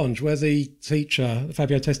to Solange, where the teacher,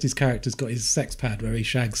 Fabio Testi's character's got his sex pad where he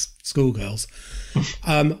shags schoolgirls,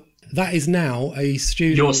 that is now a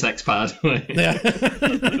student... Your sex pad. Yeah.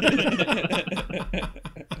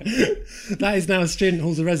 That is now a student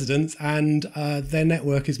halls of residence, and their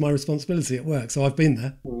network is my responsibility at work, so I've been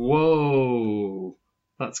there. Whoa.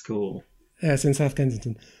 That's cool. Yeah, it's in South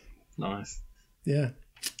Kensington. Nice. Yeah.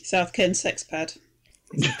 South Ken sex pad.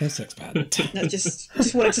 Sex pad. No, just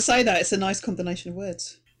wanted to say that. It's a nice combination of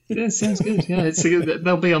words. Yeah, sounds good. Yeah,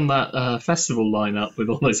 they'll be on that festival lineup with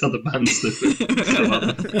all those other bands that show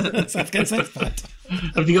up. South Ken sex pad.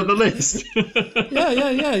 Have you got the list?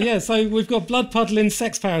 Yeah. So we've got blood puddling,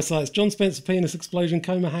 sex parasites, John Spencer penis explosion,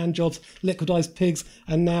 coma hand jobs, liquidised pigs,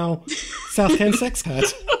 and now South Ken sex pad.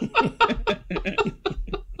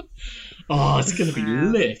 Oh, it's going to be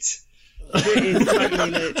lit. It is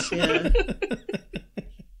totally lit, yeah.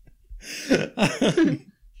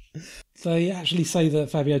 They actually say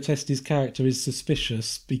that Fabio Testi's character is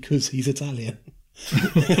suspicious because he's Italian.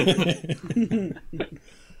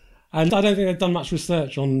 And I don't think they've done much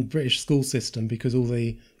research on the British school system because all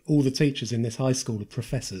the teachers in this high school are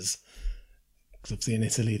professors. Because obviously in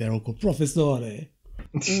Italy they're all called professore.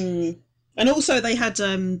 Mm. And also they had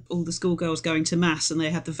all the schoolgirls going to mass and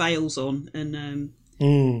they had the veils on, and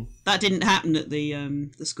that didn't happen at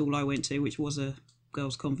the school I went to, which was a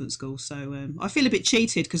girls' convent school. So I feel a bit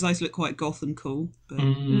cheated because those look quite goth and cool. But...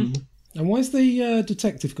 And why's the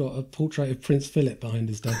detective got a portrait of Prince Philip behind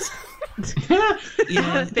his desk?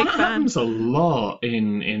 Yeah, that happens a lot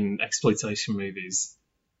in exploitation movies.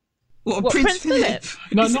 What Prince Philip?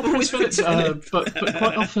 No, not Prince Philip, but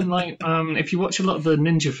quite often, like if you watch a lot of the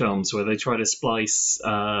ninja films where they try to splice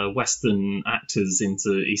Western actors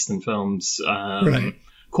into Eastern films, right.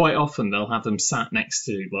 Quite often they'll have them sat next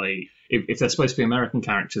to, like, if they're supposed to be American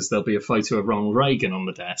characters, there'll be a photo of Ronald Reagan on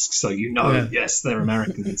the desk, so you know, yes, they're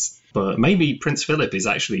Americans. But maybe Prince Philip is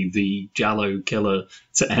actually the Giallo killer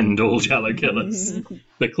to end all Giallo killers.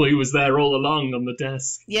 The clue was there all along on the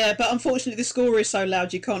desk. Yeah, but unfortunately the score is so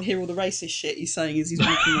loud you can't hear all the racist shit he's saying as he's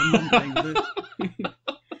walking on mumbling,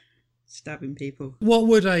 stabbing people. What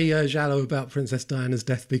would a Giallo about Princess Diana's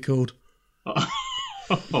death be called?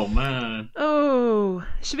 Oh, man. Oh,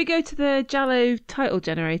 should we go to the Giallo title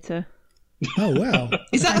generator? Oh, wow.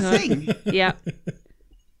 Is that a thing? Yeah.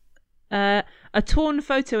 A torn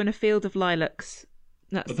photo in a field of lilacs.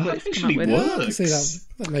 That's But what that it's come up actually with. I can see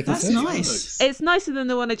that makes That's sense. nice. It's nicer than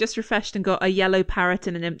the one I just refreshed and got a yellow parrot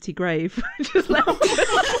in an empty grave. Just like...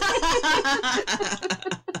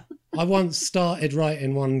 I once started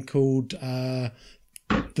writing one called The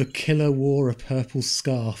Killer Wore a Purple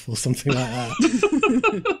Scarf or something like that.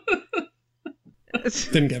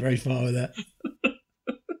 Didn't get very far with that.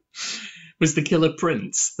 Was the killer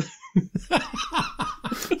Prince?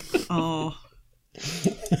 Oh.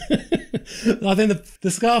 I think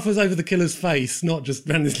the scarf was over the killer's face, not just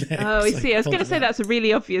around his neck. Oh, I see. I was going to say that's a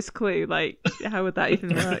really obvious clue. Like, how would that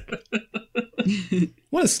even work?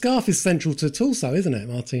 Well, a scarf is central to Tulsa, isn't it?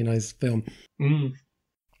 Martino's film. Mm.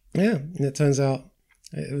 Yeah, and it turns out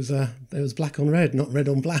it was black on red, not red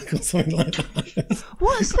on black, or something like that.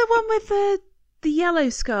 What's the one with the yellow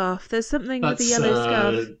scarf? There's something with the yellow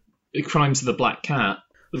scarf. Crimes of the Black Cat.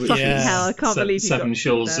 Fucking hell! I can't believe you Seven got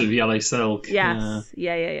Shawls that. of Yellow Silk. Yes.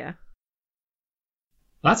 Yeah.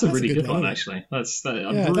 That's a That's really a good good one, one. actually. That's Yeah,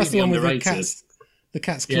 really that's the one with underrated. the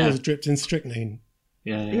cat's claws dripped in strychnine.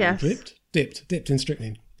 Yeah. Yes. Dipped in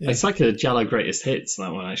strychnine. Yeah. It's like a Giallo greatest hits,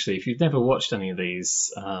 that one, actually. If you've never watched any of these,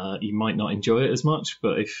 you might not enjoy it as much,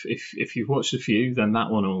 but if you've watched a few, then that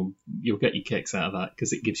one you'll get your kicks out of that,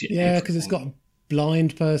 because it gives you because it's got a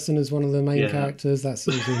blind person as one of the main characters. That's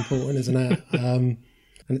also important, isn't it?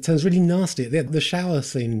 And it turns really nasty. The shower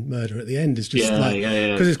scene murder at the end is just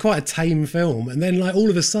because it's quite a tame film, and then like all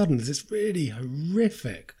of a sudden there's this really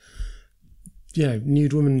horrific,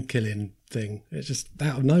 nude woman killing thing. It's just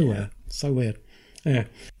out of nowhere. So weird. Yeah.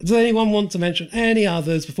 Does anyone want to mention any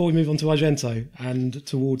others before we move on to Argento and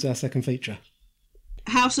towards our second feature?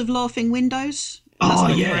 House of Laughing Windows. That's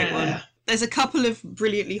my favourite one. There's a couple of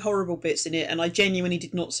brilliantly horrible bits in it, and I genuinely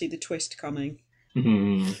did not see the twist coming.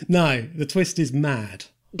 No, the twist is mad.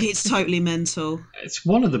 It's totally mental. It's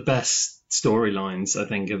one of the best storylines, I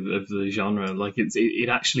think, of the genre. Like, it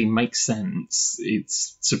actually makes sense.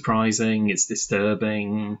 It's surprising, it's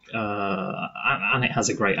disturbing, and it has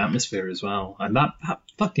a great atmosphere as well. And that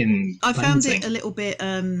fucking I found it a little bit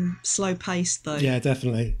slow paced though. Yeah,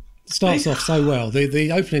 definitely. It starts off so well.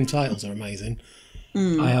 The opening titles are amazing,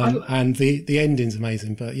 and the ending's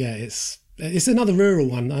amazing. But yeah, it's another rural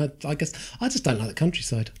one. I guess I just don't like the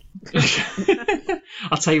countryside.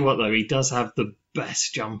 I'll tell you what, though, he does have the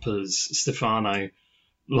best jumpers, Stefano.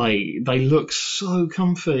 Like, they look so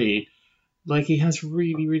comfy. Like, he has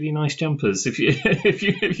really, really nice jumpers. If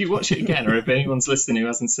you watch it again, or if anyone's listening who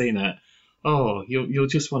hasn't seen it, you'll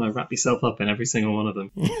just want to wrap yourself up in every single one of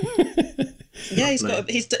them. Yeah, he's got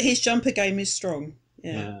his jumper game is strong.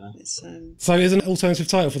 Yeah. It's, So is an alternative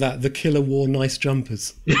title for that The Killer Wore Nice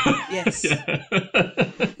Jumpers? Yes.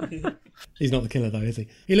 He's not the killer, though, is he?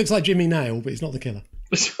 He looks like Jimmy Nail, but he's not the killer.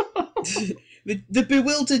 The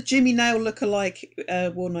bewildered Jimmy Nail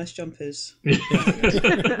lookalike wore nice jumpers.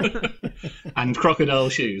 And crocodile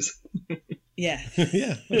shoes. Yeah.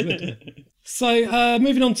 Yeah. So,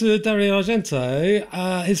 moving on to Dario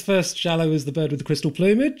Argento. His first giallo was The Bird with the Crystal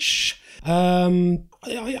Plumage. I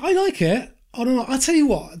like it. I don't know. I'll tell you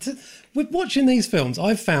what. With watching these films,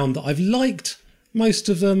 I've found that I've liked most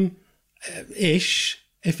of them ish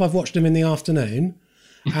if I've watched them in the afternoon.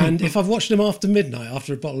 And if I've watched them after midnight,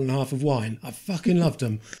 after a bottle and a half of wine, I've fucking loved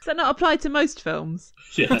them. Does that not apply to most films?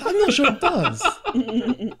 Yeah. I'm not sure it does.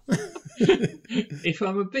 If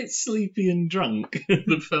I'm a bit sleepy and drunk,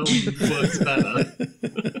 the film works better.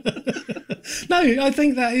 No, I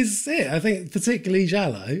think that is it. I think particularly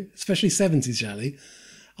giallo, especially 70s giallo,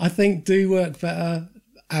 I think do work better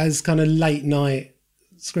as kind of late night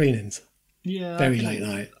screenings. Yeah. Very late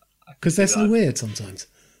night. Because they're so weird sometimes.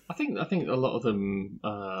 I think a lot of them,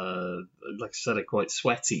 like I said, are quite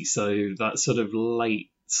sweaty. So that sort of late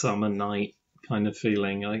summer night kind of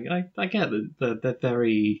feeling, I get that they're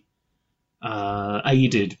very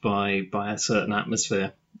aided by a certain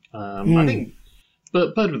atmosphere. I think,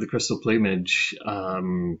 but Bird with the Crystal Plumage,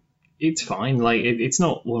 it's fine. Like it's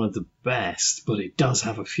not one of the best, but it does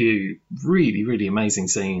have a few really, really amazing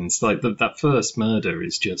scenes. Like that first murder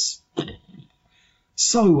is just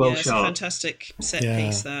so well it's shot. a fantastic set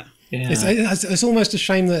piece, that. Yeah. It's almost a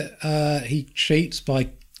shame that he cheats by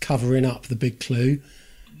covering up the big clue.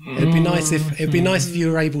 It'd be nice if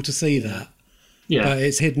you were able to see that. Yeah. But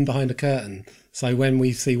it's hidden behind a curtain. So when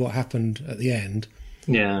we see what happened at the end,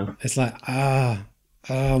 it's like, I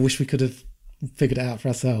wish we could have figured it out for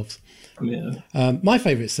ourselves. Yeah. My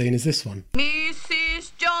favourite scene is this one.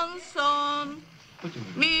 Mrs. Johnson,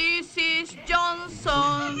 Mrs.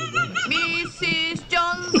 Johnson, Mrs.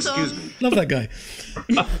 Johnson. Excuse me. Love that guy.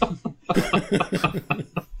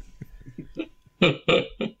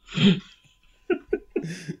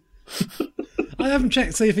 I haven't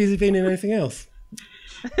checked to see if he's been in anything else.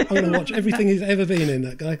 I'm going to watch everything he's ever been in,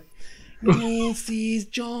 that guy.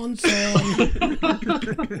 Mrs. Johnson.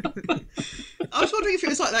 I was wondering if it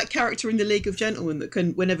was like that character in The League of Gentlemen that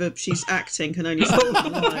can, whenever she's acting, can only say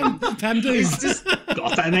one line. Pam Doos.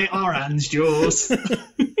 Got them in our hands, Jaws.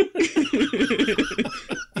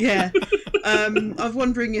 Yeah. I'm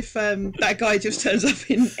wondering if that guy just turns up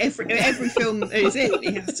in every film that he's in.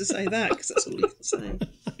 He has to say that because that's all he can say.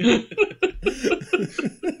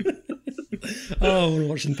 Oh, I want to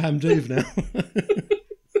watch some Pam Doov now.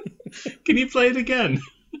 Can you play it again?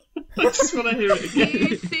 I just want to hear it again.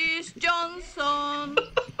 Mrs. Johnson,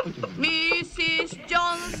 Mrs.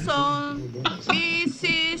 Johnson,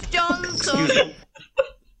 Mrs. Johnson.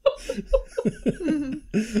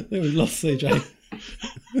 We've lost CJ.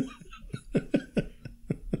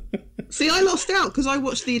 See, I lost out because I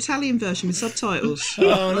watched the Italian version with subtitles.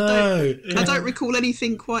 Oh no! I don't recall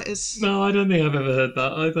anything quite as. No, I don't think I've ever heard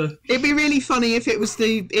that either. It'd be really funny if it was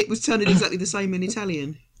turning exactly the same in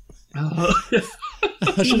Italian. I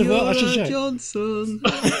should have checked. Johnson.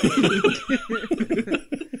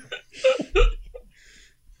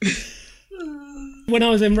 When I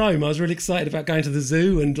was in Rome, I was really excited about going to the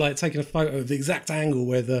zoo and like taking a photo of the exact angle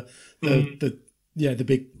where the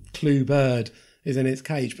big clue bird is in its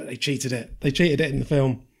cage, but they cheated it. They cheated it in the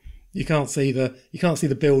film. You can't see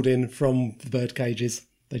the building from the bird cages.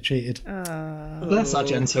 They cheated. That's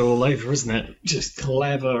Argento all over, isn't it? Just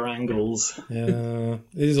clever angles. Yeah,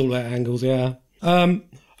 it is all about angles. Yeah.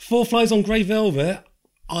 Four Flies on Grey Velvet.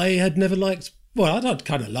 I had never liked. Well, I'd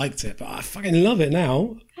kind of liked it, but I fucking love it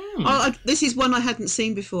now. This is one I hadn't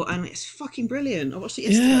seen before, and it's fucking brilliant. I watched it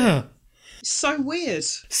yesterday. Yeah. It's so weird.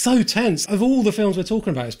 So tense. Of all the films we're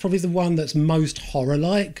talking about, it's probably the one that's most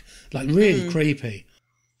horror-like, like really creepy.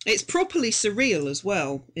 It's properly surreal as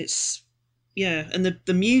well. It's, and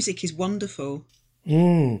the music is wonderful.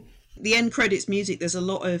 The end credits music, there's a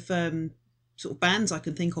lot of sort of bands I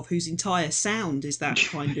can think of whose entire sound is that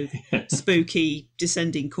kind of spooky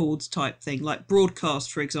descending chords type thing, like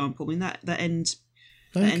Broadcast, for example. I mean, that end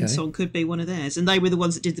song could be one of theirs, and they were the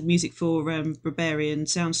ones that did the music for Barbarian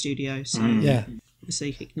Sound Studio. So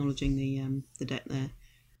obviously acknowledging the debt there.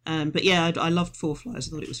 But yeah, I loved Four Flies.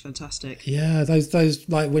 I thought it was fantastic. Yeah, those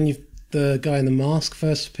like when the guy in the mask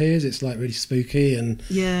first appears, it's like really spooky and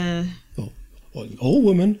yeah. Or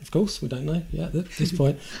woman, of course, we don't know yet at this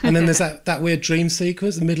point. And then there's that weird dream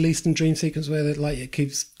sequence, the Middle Eastern dream sequence, where it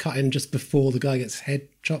keeps cutting just before the guy gets his head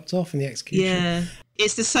chopped off in the execution. Yeah,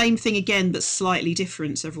 it's the same thing again, but slightly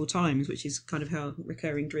different several times, which is kind of how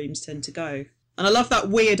recurring dreams tend to go. And I love that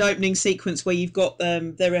weird opening sequence where you've got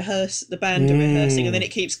the band are rehearsing, and then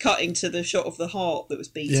it keeps cutting to the shot of the heart that was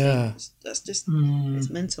beating. Yeah. That's just it's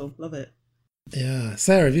mental. Love it. Yeah,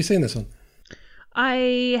 Sarah, have you seen this one?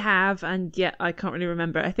 I have, and yet I can't really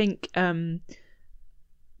remember. I think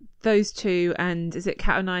those two and is it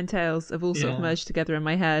Cat o' Nine Tails have all sort of merged together in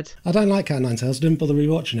my head. I don't like Cat o' Nine Tails. I didn't bother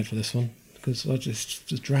rewatching it for this one because it's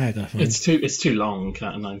just drag. I find it's too long.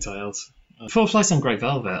 Cat o' Nine Tails. Four Flies on Grey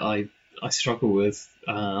Velvet. I struggle with.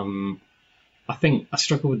 I think I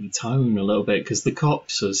struggle with the tone a little bit because the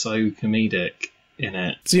cops are so comedic in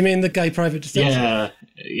it. So you mean the gay private detective?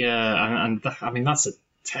 Yeah, and I mean that's a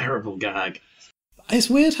terrible gag. It's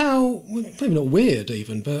weird how, maybe not weird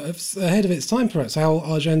even, but it's ahead of its time perhaps, how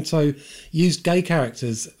Argento used gay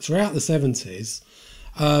characters throughout the 70s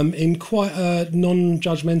in quite a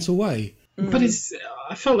non-judgmental way. But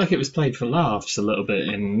I felt like it was played for laughs a little bit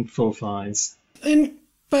in Four Flies. In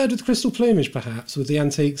Bird with Crystal Plumage, perhaps, with the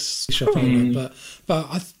antiques shop owner, but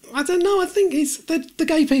I don't know, I think the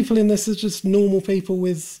gay people in this are just normal people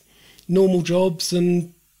with normal jobs,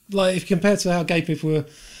 and like if compared to how gay people were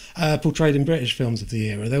portrayed in British films of the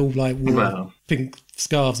era, they all like wore pink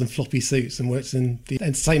scarves and floppy suits and worked in the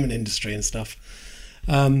entertainment industry and stuff.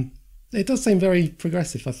 It does seem very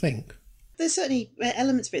progressive, I think. There's certainly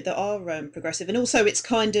elements of it that are progressive, and also it's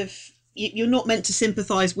kind of you're not meant to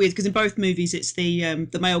sympathise with, because in both movies it's the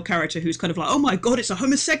male character who's kind of like, oh my god, it's a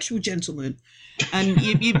homosexual gentleman, and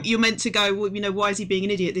you're meant to go, well, why is he being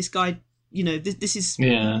an idiot? This guy. This is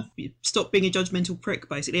stop being a judgmental prick,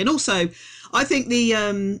 basically. And also, I think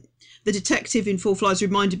the detective in Four Flies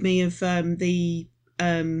reminded me of the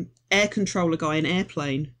air controller guy in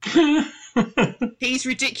Airplane. He's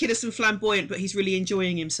ridiculous and flamboyant, but he's really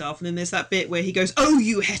enjoying himself. And then there's that bit where he goes, "Oh,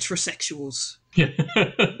 you heterosexuals."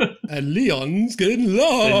 And Leon's getting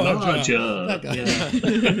larger.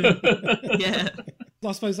 Yeah.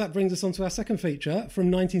 I suppose that brings us on to our second feature from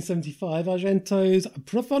 1975, Argento's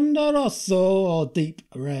Profondo Rosso, or Deep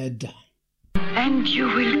Red. And you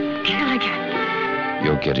will kill again.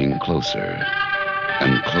 You're getting closer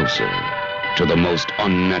and closer to the most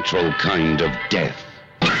unnatural kind of death.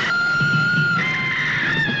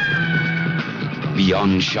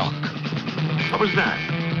 Beyond shock. What was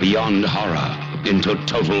that? Beyond horror into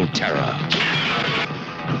total terror.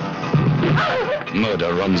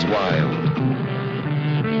 Murder runs wild.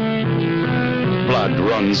 Blood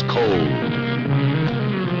runs cold.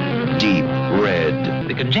 Deep red.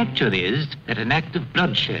 The conjecture is that an act of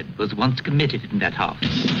bloodshed was once committed in that house.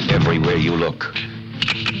 Everywhere you look.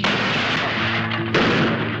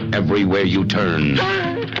 Everywhere you turn.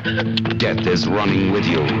 Death is running with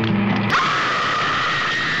you.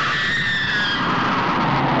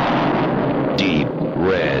 Deep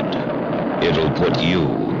red. It'll put you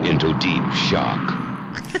into deep shock.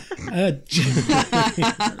 I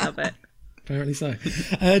love it. Apparently so.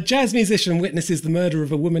 A jazz musician witnesses the murder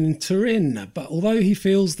of a woman in Turin, but although he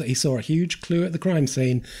feels that he saw a huge clue at the crime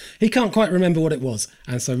scene, he can't quite remember what it was,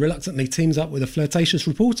 and so reluctantly teams up with a flirtatious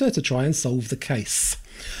reporter to try and solve the case.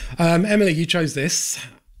 Emily, you chose this.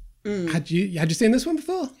 Had you seen this one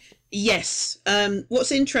before? Yes.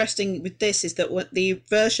 What's interesting with this is that the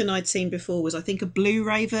version I'd seen before was, I think, a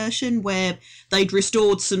Blu-ray version where they'd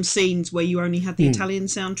restored some scenes where you only had the Italian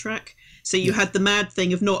soundtrack. So you had the mad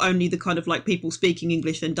thing of not only the kind of like people speaking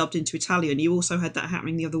English then dubbed into Italian, you also had that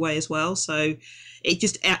happening the other way as well. So it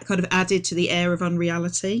just kind of added to the air of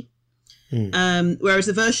unreality. Whereas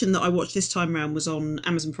the version that I watched this time around was on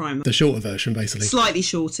Amazon Prime. The shorter version, basically. Slightly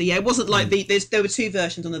shorter, yeah. It wasn't like there were two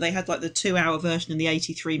versions on there. They had like the 2-hour version and the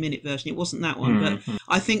 83-minute version. It wasn't that one, but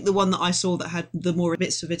I think the one that I saw that had the more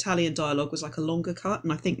bits of Italian dialogue was like a longer cut,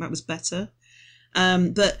 and I think that was better.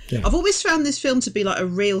 But I've always found this film to be like a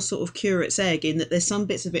real sort of curate's egg, in that there's some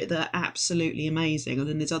bits of it that are absolutely amazing, and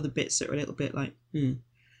then there's other bits that are a little bit like, And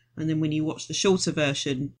then when you watch the shorter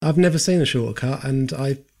version... I've never seen a shorter cut, and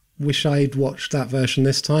I wish I'd watched that version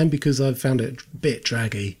this time because I found it a bit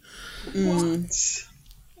draggy. What?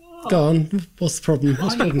 Go on. What's the problem?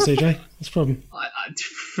 What's the problem, CJ? What's the problem?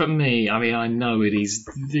 For me, I mean, I know it is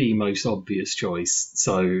the most obvious choice,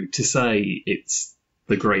 so to say it's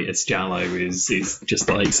the greatest Giallo is just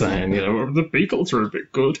like saying, the Beatles are a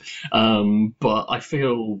bit good. But I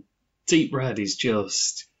feel Deep Red is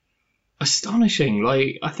just astonishing.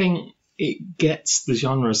 Like, I think it gets the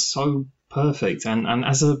genre so perfect, and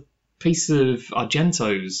as a piece of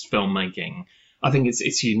Argento's filmmaking, I think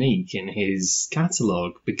it's unique in his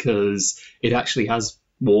catalogue because it actually has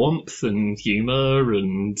warmth and humour,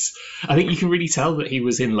 and I think you can really tell that he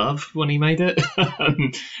was in love when he made it.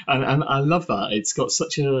 and I love that. It's got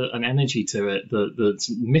such an energy to it that's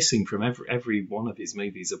missing from every one of his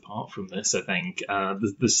movies apart from this, I think.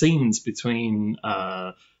 The scenes between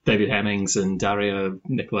David Hemmings and Daria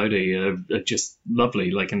Nicolodi are just lovely,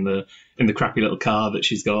 like in the crappy little car that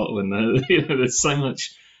she's got, when there's so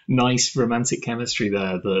much nice romantic chemistry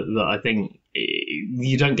there that I think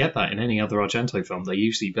you don't get that in any other Argento film. They're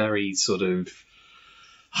usually very sort of,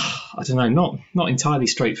 I don't know, not entirely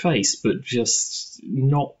straight faced, but just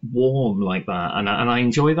not warm like that. And I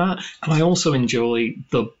enjoy that. And I also enjoy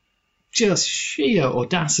the just sheer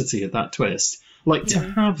audacity of that twist. Like, to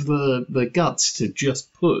have the guts to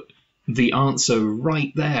just put the answer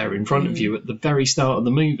right there in front of you at the very start of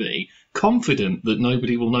the movie, confident that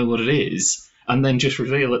nobody will know what it is, and then just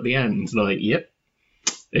reveal at the end, like, yep,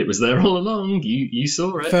 it was there all along. You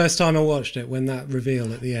saw it. First time I watched it, when that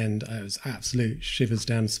reveal at the end, it was absolute shivers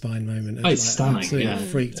down the spine moment. It was it's stunning. Absolutely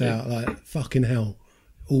freaked out, like fucking hell,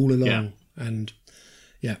 all along. Yeah. And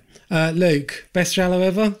yeah, Luke, best Giallo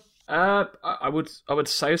ever? I would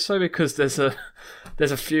say so, because there's a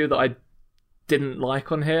few that I didn't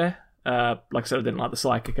like on here. Like I said, I didn't like The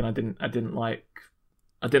Psychic, and I didn't like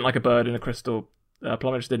A Bird in a Crystal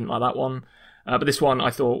Plumage. Didn't like that one. But this one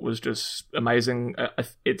I thought was just amazing.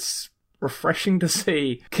 It's refreshing to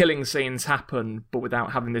see killing scenes happen, but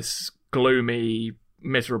without having this gloomy,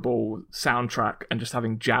 miserable soundtrack and just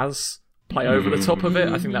having jazz play over the top of it.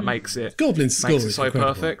 I think that makes it Goblin's score is so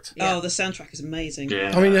incredible. perfect. Oh, the soundtrack is amazing.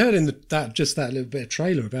 Yeah. I mean, I heard in that little bit of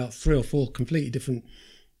trailer about 3 or 4 completely different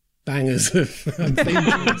bangers of theme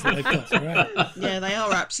tunes that they've got throughout. Yeah, they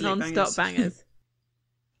are absolute non-stop bangers.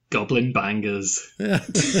 Goblin bangers. Yeah.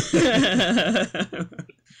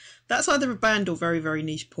 That's either a band or very, very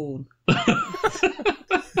niche porn.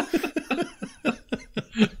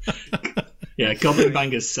 Yeah, Goblin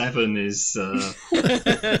Bangers 7 is...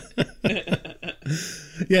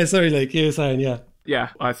 Yeah, sorry, Luke, you were saying, yeah. Yeah,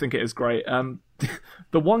 I think it is great.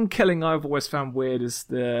 The one killing I've always found weird is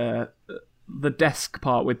the desk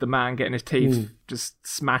part with the man getting his teeth just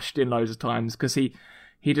smashed in loads of times, because he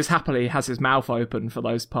just happily has his mouth open for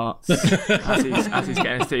those parts as he's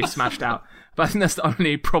getting his teeth smashed out. But I think that's the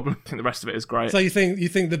only problem. I think the rest of it is great. So you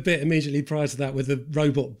think the bit immediately prior to that, where the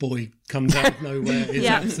robot boy comes out of nowhere, is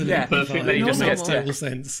absolutely perfect. Then he just gets total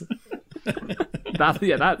sense. That's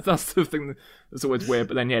the thing that's always weird.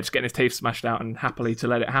 But then just getting his teeth smashed out and happily to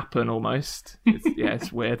let it happen almost.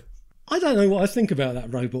 It's weird. I don't know what I think about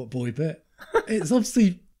that robot boy bit. It's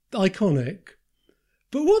obviously iconic.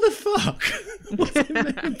 But what the fuck?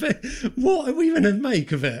 What are we going to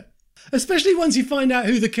make of it? Especially once you find out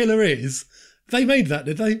who the killer is. They made that,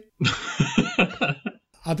 did they?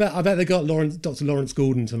 I bet they got Dr. Lawrence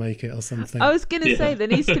Gordon to make it or something. I was going to say there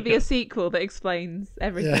needs to be a sequel that explains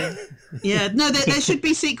everything. Yeah, no, there should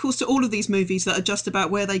be sequels to all of these movies that are just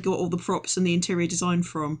about where they got all the props and the interior design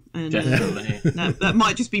from. And that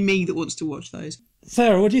might just be me that wants to watch those.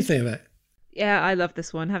 Sarah, what do you think of it? Yeah, I love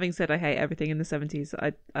this one. Having said I hate everything in the 70s,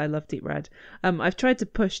 I love Deep Red. I've tried to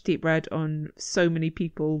push Deep Red on so many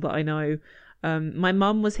people that I know. My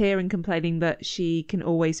mum was here and complaining that she can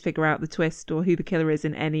always figure out the twist or who the killer is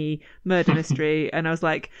in any murder mystery. And I was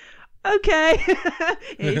like, okay,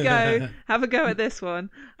 here you go. Have a go at this one.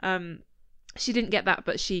 She didn't get that,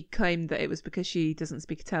 but she claimed that it was because she doesn't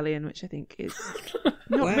speak Italian, which I think is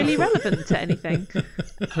not really relevant to anything.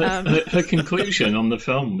 Her conclusion on the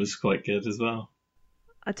film was quite good as well.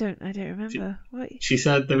 I don't remember. What? She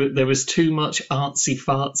said there was too much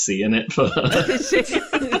artsy-fartsy in it for her.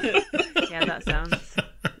 Yeah, that sounds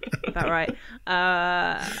about right.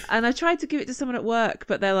 And I tried to give it to someone at work,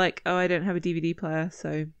 but they're like, oh, I don't have a DVD player,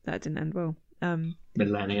 so that didn't end well.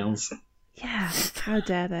 Millennials. Yeah, how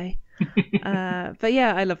dare they? But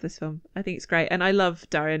yeah, I love this film. I think it's great. And I love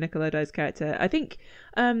Daria Nicolodi's character. I think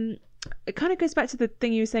it kind of goes back to the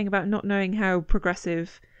thing you were saying about not knowing how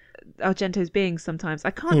progressive Argento's being sometimes.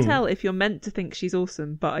 I can't tell if you're meant to think she's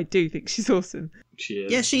awesome, but I do think she's awesome. She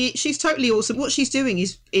is. Yeah, she's totally awesome. What she's doing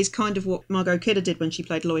is kind of what Margot Kidder did when she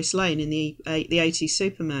played Lois Lane in the 80s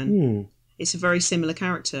Superman. It's a very similar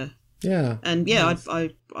character. Yeah. And yeah,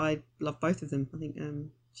 I love both of them. I think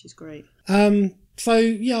she's great. So,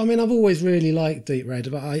 yeah, I mean, I've always really liked Deep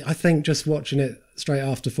Red, but I think just watching it straight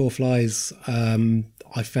after Four Flies,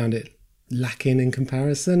 I found it lacking in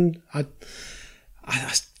comparison. I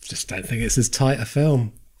just don't think it's as tight a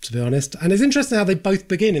film. to be honest. And it's interesting how they both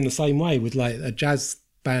begin in the same way, with like a jazz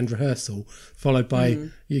band rehearsal followed by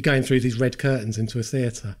you going through these red curtains into a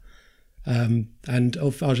theatre. And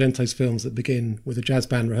of Argento's films that begin with a jazz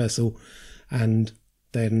band rehearsal and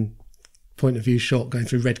then point of view shot going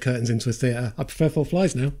through red curtains into a theatre, I prefer Four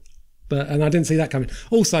Flies now. And I didn't see that coming.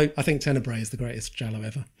 Also, I think Tenebrae is the greatest giallo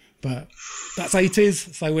ever. But that's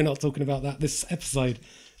 80s, so we're not talking about that this episode.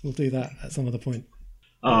 We'll do that at some other point.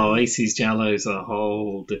 Oh, 80s giallo's a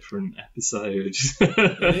whole different episode.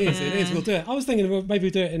 It is. We'll do it. I was thinking maybe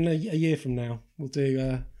we'll do it in a year from now. We'll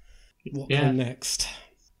do what come next.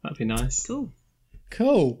 That'd be nice.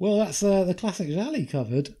 Cool. Well, that's the classic giallo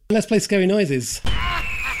covered. Let's play Scary Noises.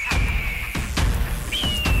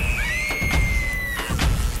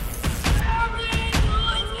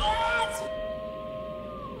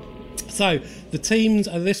 So, the teams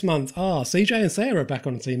of this month are CJ and Sarah back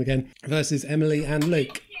on the team again versus Emily and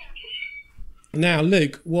Luke. Now,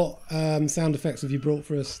 Luke, what sound effects have you brought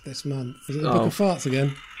for us this month? Is it the Book of Farts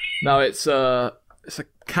again? No, it's a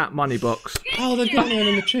cat money box. Oh, they've got one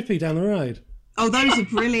in the chippy down the road. Oh, those are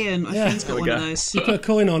brilliant. My friend's got one of those. You put a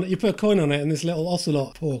coin on it, and this little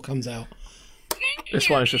ocelot paw comes out. This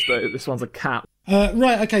one's a cat.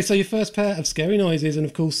 Right, okay, so your first pair of Scary Noises, and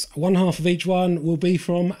of course, one half of each one will be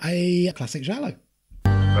from a classic giallo.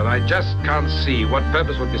 Well, I just can't see what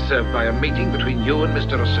purpose would be served by a meeting between you and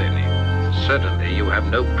Mr. Rossini. Certainly, you have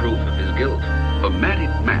no proof of his guilt. A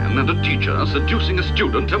married man and a teacher seducing a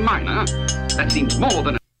student, a minor? That seems more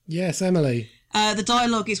than... Yes, Emily. The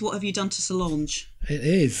dialogue is, what have you done to Solange? It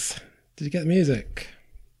is. Did you get the music?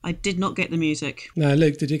 I did not get the music. No,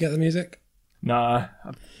 Luke, did you get the music? No, I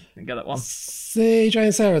didn't get that one. CJ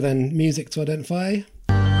and Sarah then, music to identify.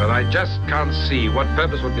 Well, I just can't see what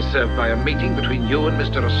purpose would be served by a meeting between you and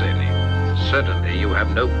Mr. Rossini. Certainly, you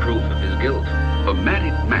have no proof of his guilt. A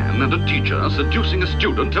married man and a teacher seducing a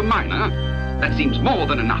student, a minor? That seems more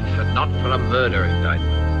than enough. But not for a murder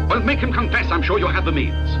indictment. Well, make him confess. I'm sure you'll have the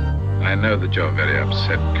means. I know that you're very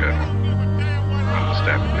upset, Colonel.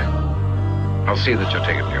 Understandably. I'll see that you're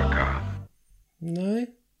taken to your car. No?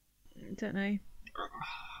 Don't know.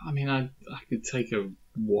 I mean, I could take a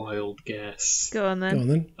wild guess. Go on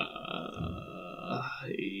then.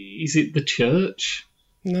 Is it the church?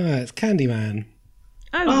 No, it's Candyman.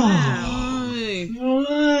 Oh, wow.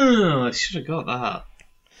 Oh, I should have got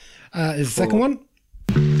that. Is the second one?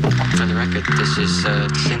 For the record, this is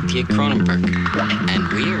Cynthia Cronenberg, and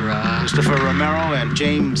we're Christopher Romero and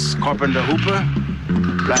James Carpenter Hooper.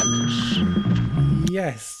 Blanders.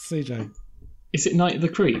 Yes, CJ. Is it Night of the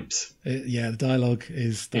Creeps? The dialogue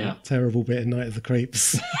is that terrible bit in Night of the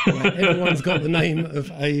Creeps. Where everyone's got the name of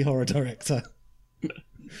a horror director.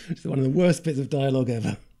 It's one of the worst bits of dialogue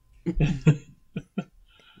ever.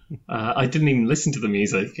 I didn't even listen to the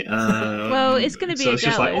music. Well, it's going to be a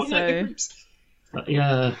giallo, so...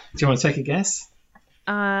 Yeah. Do you want to take a guess?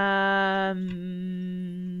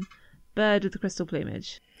 Bird with the crystal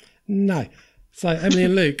plumage. No. So, Emily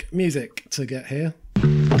and Luke, music to get here.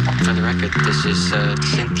 For the record, this is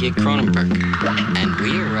Cynthia Cronenberg, and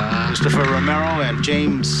we're Christopher Romero and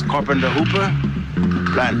James Carpenter Hooper.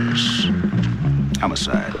 Blanders.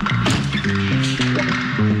 Homicide.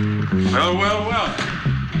 Well.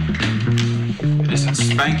 It isn't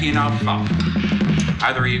Spanky and Alpha.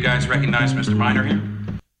 Either of you guys recognize Mr. Miner here?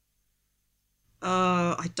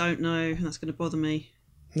 I don't know. That's going to bother me.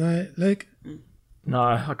 No, Luke? No,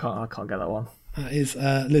 I can't get that one. That is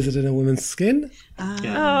Lizard in a Woman's Skin.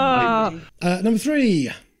 Oh. Number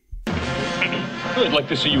 3. I'd like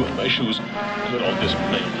to see you in my shoes. With all this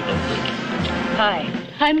mail to the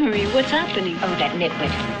Hi, Marie. What's happening? Oh, that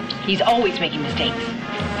nitwit. He's always making mistakes.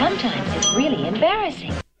 Sometimes it's really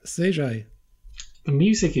embarrassing. CJ. The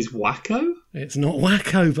music is wacko? It's not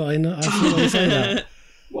wacko, but I still want to say that.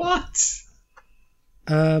 What?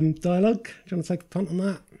 Dialogue? Do you want to take a punt on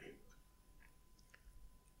that?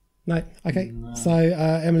 No. Okay. No. So,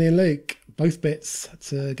 Emily and Luke, both bits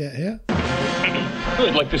to get here.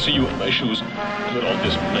 I'd like to see you in my shoes. With all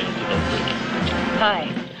this mail to the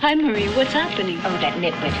Hi, Marie. What's happening? Oh, that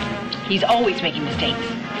nitwit. He's always making mistakes.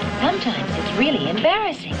 Sometimes it's really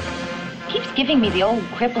embarrassing. Keeps giving me the old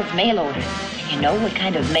cripple's mail order. And you know what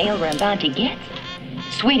kind of mail Rambanti gets?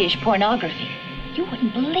 Swedish pornography. You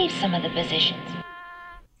wouldn't believe some of the positions.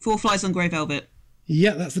 Four Flies on Grey Velvet.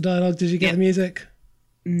 Yeah, that's the dialogue. Did you get the music?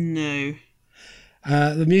 No.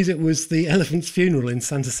 The music was the elephant's funeral in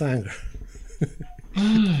Santa Sangre.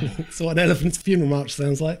 That's what an elephant's funeral march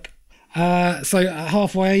sounds like. So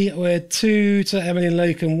halfway, we're 2 to Emily and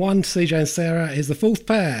Luke and 1 to CJ and Sarah is the fourth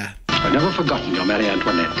pair. I've never forgotten your Marie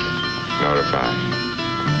Antoinette. Nor have I.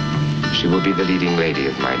 She will be the leading lady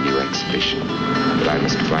of my new exhibition, but I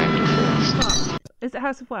must find her first. Is it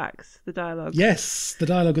House of Wax, the dialogue? Yes, the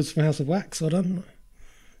dialogue was from House of Wax, well done.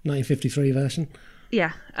 1953 version.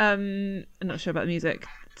 Yeah, I'm not sure about the music.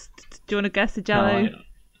 Do you want to guess the Jello?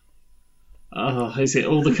 Is it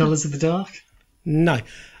All the Colours of the Dark? No.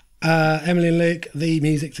 Emily and Luke, the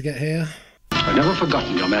music to get here. I've never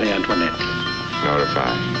forgotten your Marie Antoinette. Nor have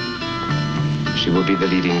I. She will be the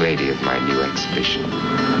leading lady of my new exhibition,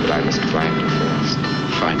 but I must find her first.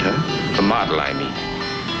 Find her? The model, I mean.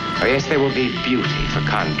 Oh, yes, there will be beauty for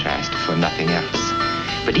contrast, for nothing else.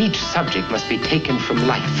 But each subject must be taken from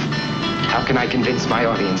life. How can I convince my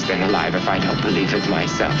audience they're alive if I don't believe it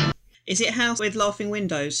myself? Is it House with Laughing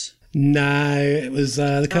Windows? No, it was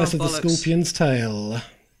The Curse of the bollocks. Scorpion's Tail.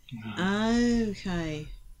 Okay.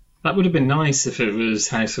 That would have been nice if it was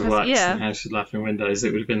House of Wax yeah. and House with Laughing Windows.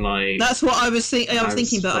 It would have been like... That's what I was thinking. I was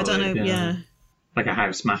thinking, but I don't know. Yeah. Like a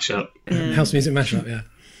house mashup. Yeah. House music mashup,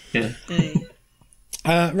 yeah.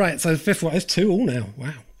 Yeah. Right, so the fifth one is 2-2 now.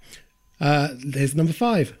 Wow. There's number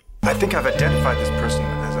 5. I think I've identified this person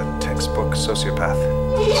as a textbook sociopath.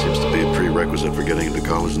 Seems to be a prerequisite for getting into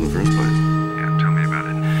college in the first place. Yeah, tell me about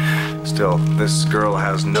it. Still, this girl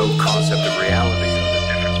has no concept of reality or the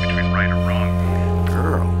difference between right or wrong.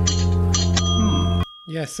 Girl.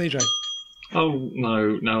 Yes, CJ. Oh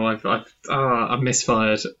no! I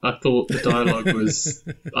misfired. I thought the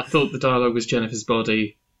dialogue was Jennifer's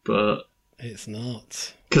body, but it's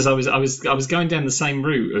not. Because I was going down the same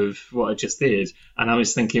route of what I just did, and I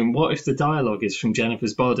was thinking, what if the dialogue is from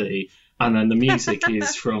Jennifer's body, and then the music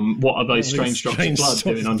is from What Are Those Strange Drops of Blood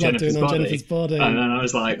doing on Jennifer's body? And then I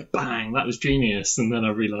was like, bang, that was genius. And then I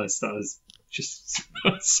realised that was just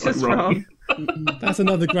so wrong. That's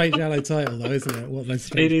another great Jello title, though, isn't it? What those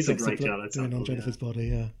it is a great Jello title on Jennifer's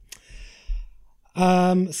body,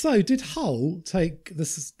 yeah. So did Hull take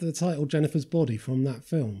the title Jennifer's Body from that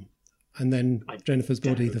film? And then Jennifer's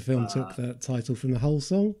Body, the film, took that title from the Hull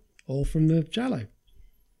song or from the Jello?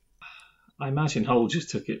 I imagine Hull just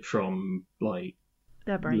took it from, like,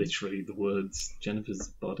 their brain. Literally the words Jennifer's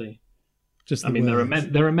Body. Just I mean, there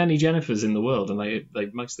are many Jennifers in the world, and they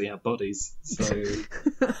mostly have bodies, so...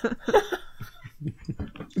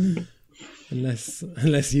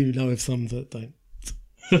 unless you know of some that don't.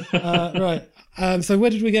 Right. So where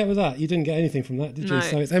did we get with that? You didn't get anything from that, did you? No.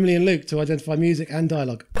 So it's Emily and Luke to identify music and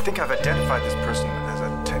dialogue. I think I've identified this person as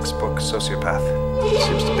a textbook sociopath.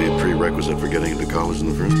 Seems to be a prerequisite for getting into college in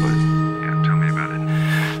the first place. Yeah, tell me about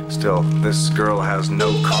it. Still, this girl has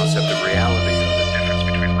no concept of reality or the difference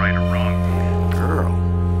between right or wrong. Girl.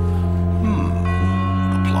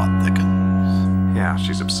 The plot thickens. Yeah,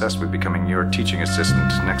 she's obsessed with becoming your teaching assistant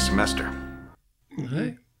next semester.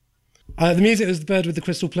 Okay. The music was The Bird with the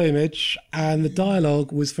Crystal Plumage, and the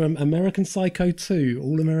dialogue was from American Psycho 2,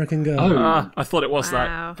 All American Girl. I thought it was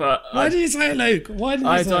that, but why did you say it, Luke? Why did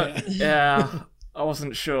you say it? Yeah, I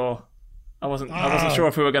wasn't sure. I wasn't sure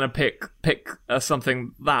if we were going to pick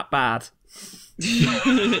something that bad.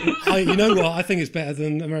 You know what? I think it's better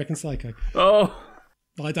than American Psycho. Oh,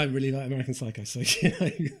 I don't really like American Psycho, so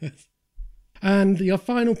you know. And your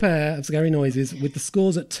final pair of scary noises with the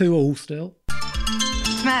scores at 2-2 still.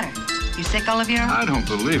 What's the matter? You sick, Olivier? I don't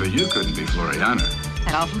believe it. You couldn't be Floriana.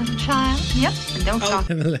 That awful little child? Yep. And don't talk.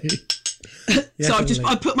 Emily. Yes, so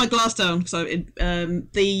I put my glass down. So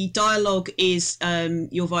the dialogue is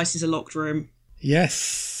your vice is a locked room.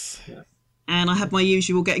 Yes. And I had my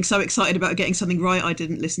usual getting so excited about getting something right, I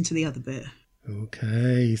didn't listen to the other bit.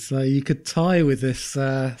 Okay, so you could tie with this,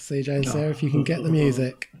 CJ and Sarah, if you can get the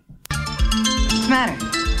music. What's the matter?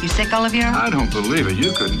 You sick, Olivier? I don't believe it.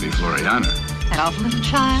 You couldn't be Floriana. That awful little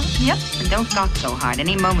child? Yep. And don't gawk so hard.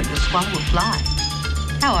 Any moment your swallow will fly.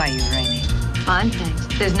 How are you, Rainey? Fine, thanks.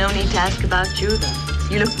 There's no need to ask about you, though.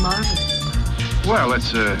 You look marvelous. Well,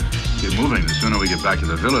 let's get moving. The sooner we get back to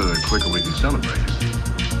the villa, the quicker we can celebrate.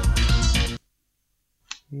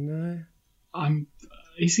 No.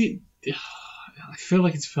 Is it... I feel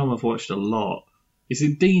like it's a film I've watched a lot. Is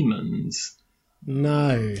it Demons?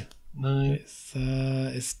 No.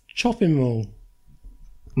 It's Chopping Mall.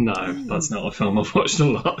 No, that's not a film I've watched a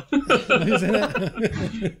lot. Isn't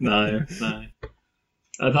it? No.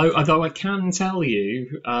 Although I can tell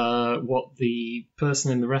you what the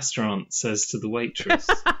person in the restaurant says to the waitress.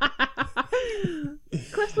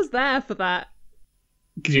 Cliff was there for that.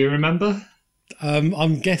 Do you remember?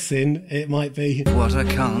 I'm guessing it might be What I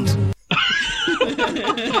can't.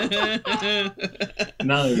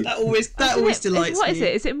 No. That always delights me. What is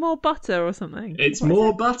it? Is it more butter or something? It's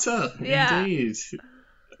more butter, yeah. indeed.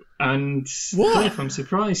 And what? Cliff, I'm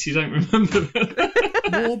surprised you don't remember that.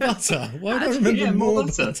 More butter. Why do I remember more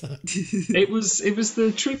butter? It was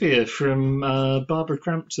the trivia from Barbara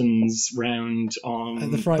Crampton's round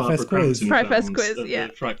on the Fright Fest quiz. Fright Fest quiz, yeah.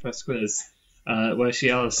 The Fright Fest quiz, where she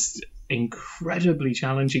asked incredibly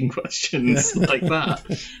challenging questions like that.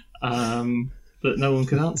 That no one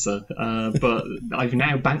could answer. But I've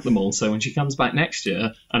now banked them all, so when she comes back next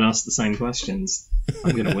year and asks the same questions,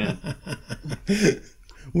 I'm going to win.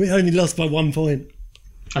 We only lost by 1 point.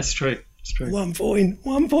 That's true. It's true. 1 point.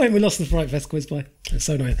 1 point we lost the Fright Fest quiz by. It's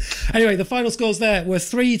so annoying. Anyway, the final scores there were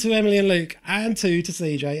 3 to Emily and Luke and 2 to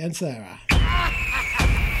CJ and Sarah.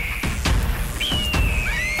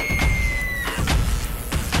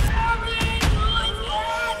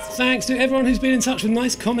 Thanks to everyone who's been in touch with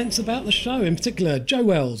nice comments about the show, in particular Joe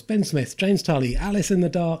Wells, Ben Smith, James Tully, Alice in the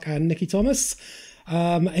Dark and Nikki Thomas.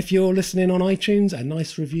 If you're listening on iTunes, a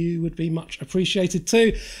nice review would be much appreciated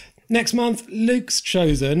too. Next month, Luke's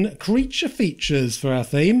chosen creature features for our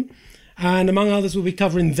theme, and among others we'll be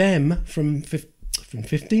covering Them from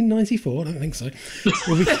 1594, I don't think so.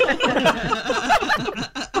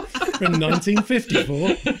 From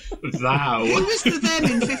 1954. Thou. Who was the Them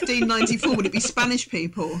in 1594? Would it be Spanish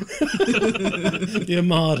people? The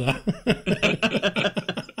Armada.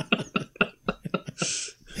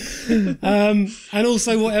 And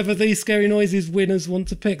also whatever the Scary Noises winners want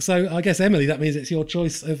to pick. So I guess, Emily, that means it's your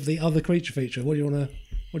choice of the other creature feature. What do you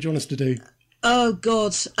want us to do? Oh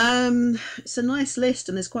God, it's a nice list,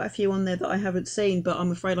 and there's quite a few on there that I haven't seen. But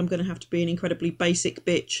I'm afraid I'm going to have to be an incredibly basic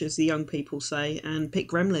bitch, as the young people say, and pick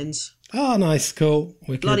Gremlins. Oh, nice, cool.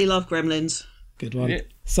 Wicked. Bloody love Gremlins. Good one. Yeah.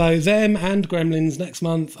 So Them and Gremlins next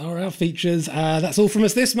month are our features. That's all from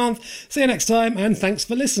us this month. See you next time, and thanks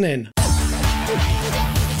for listening.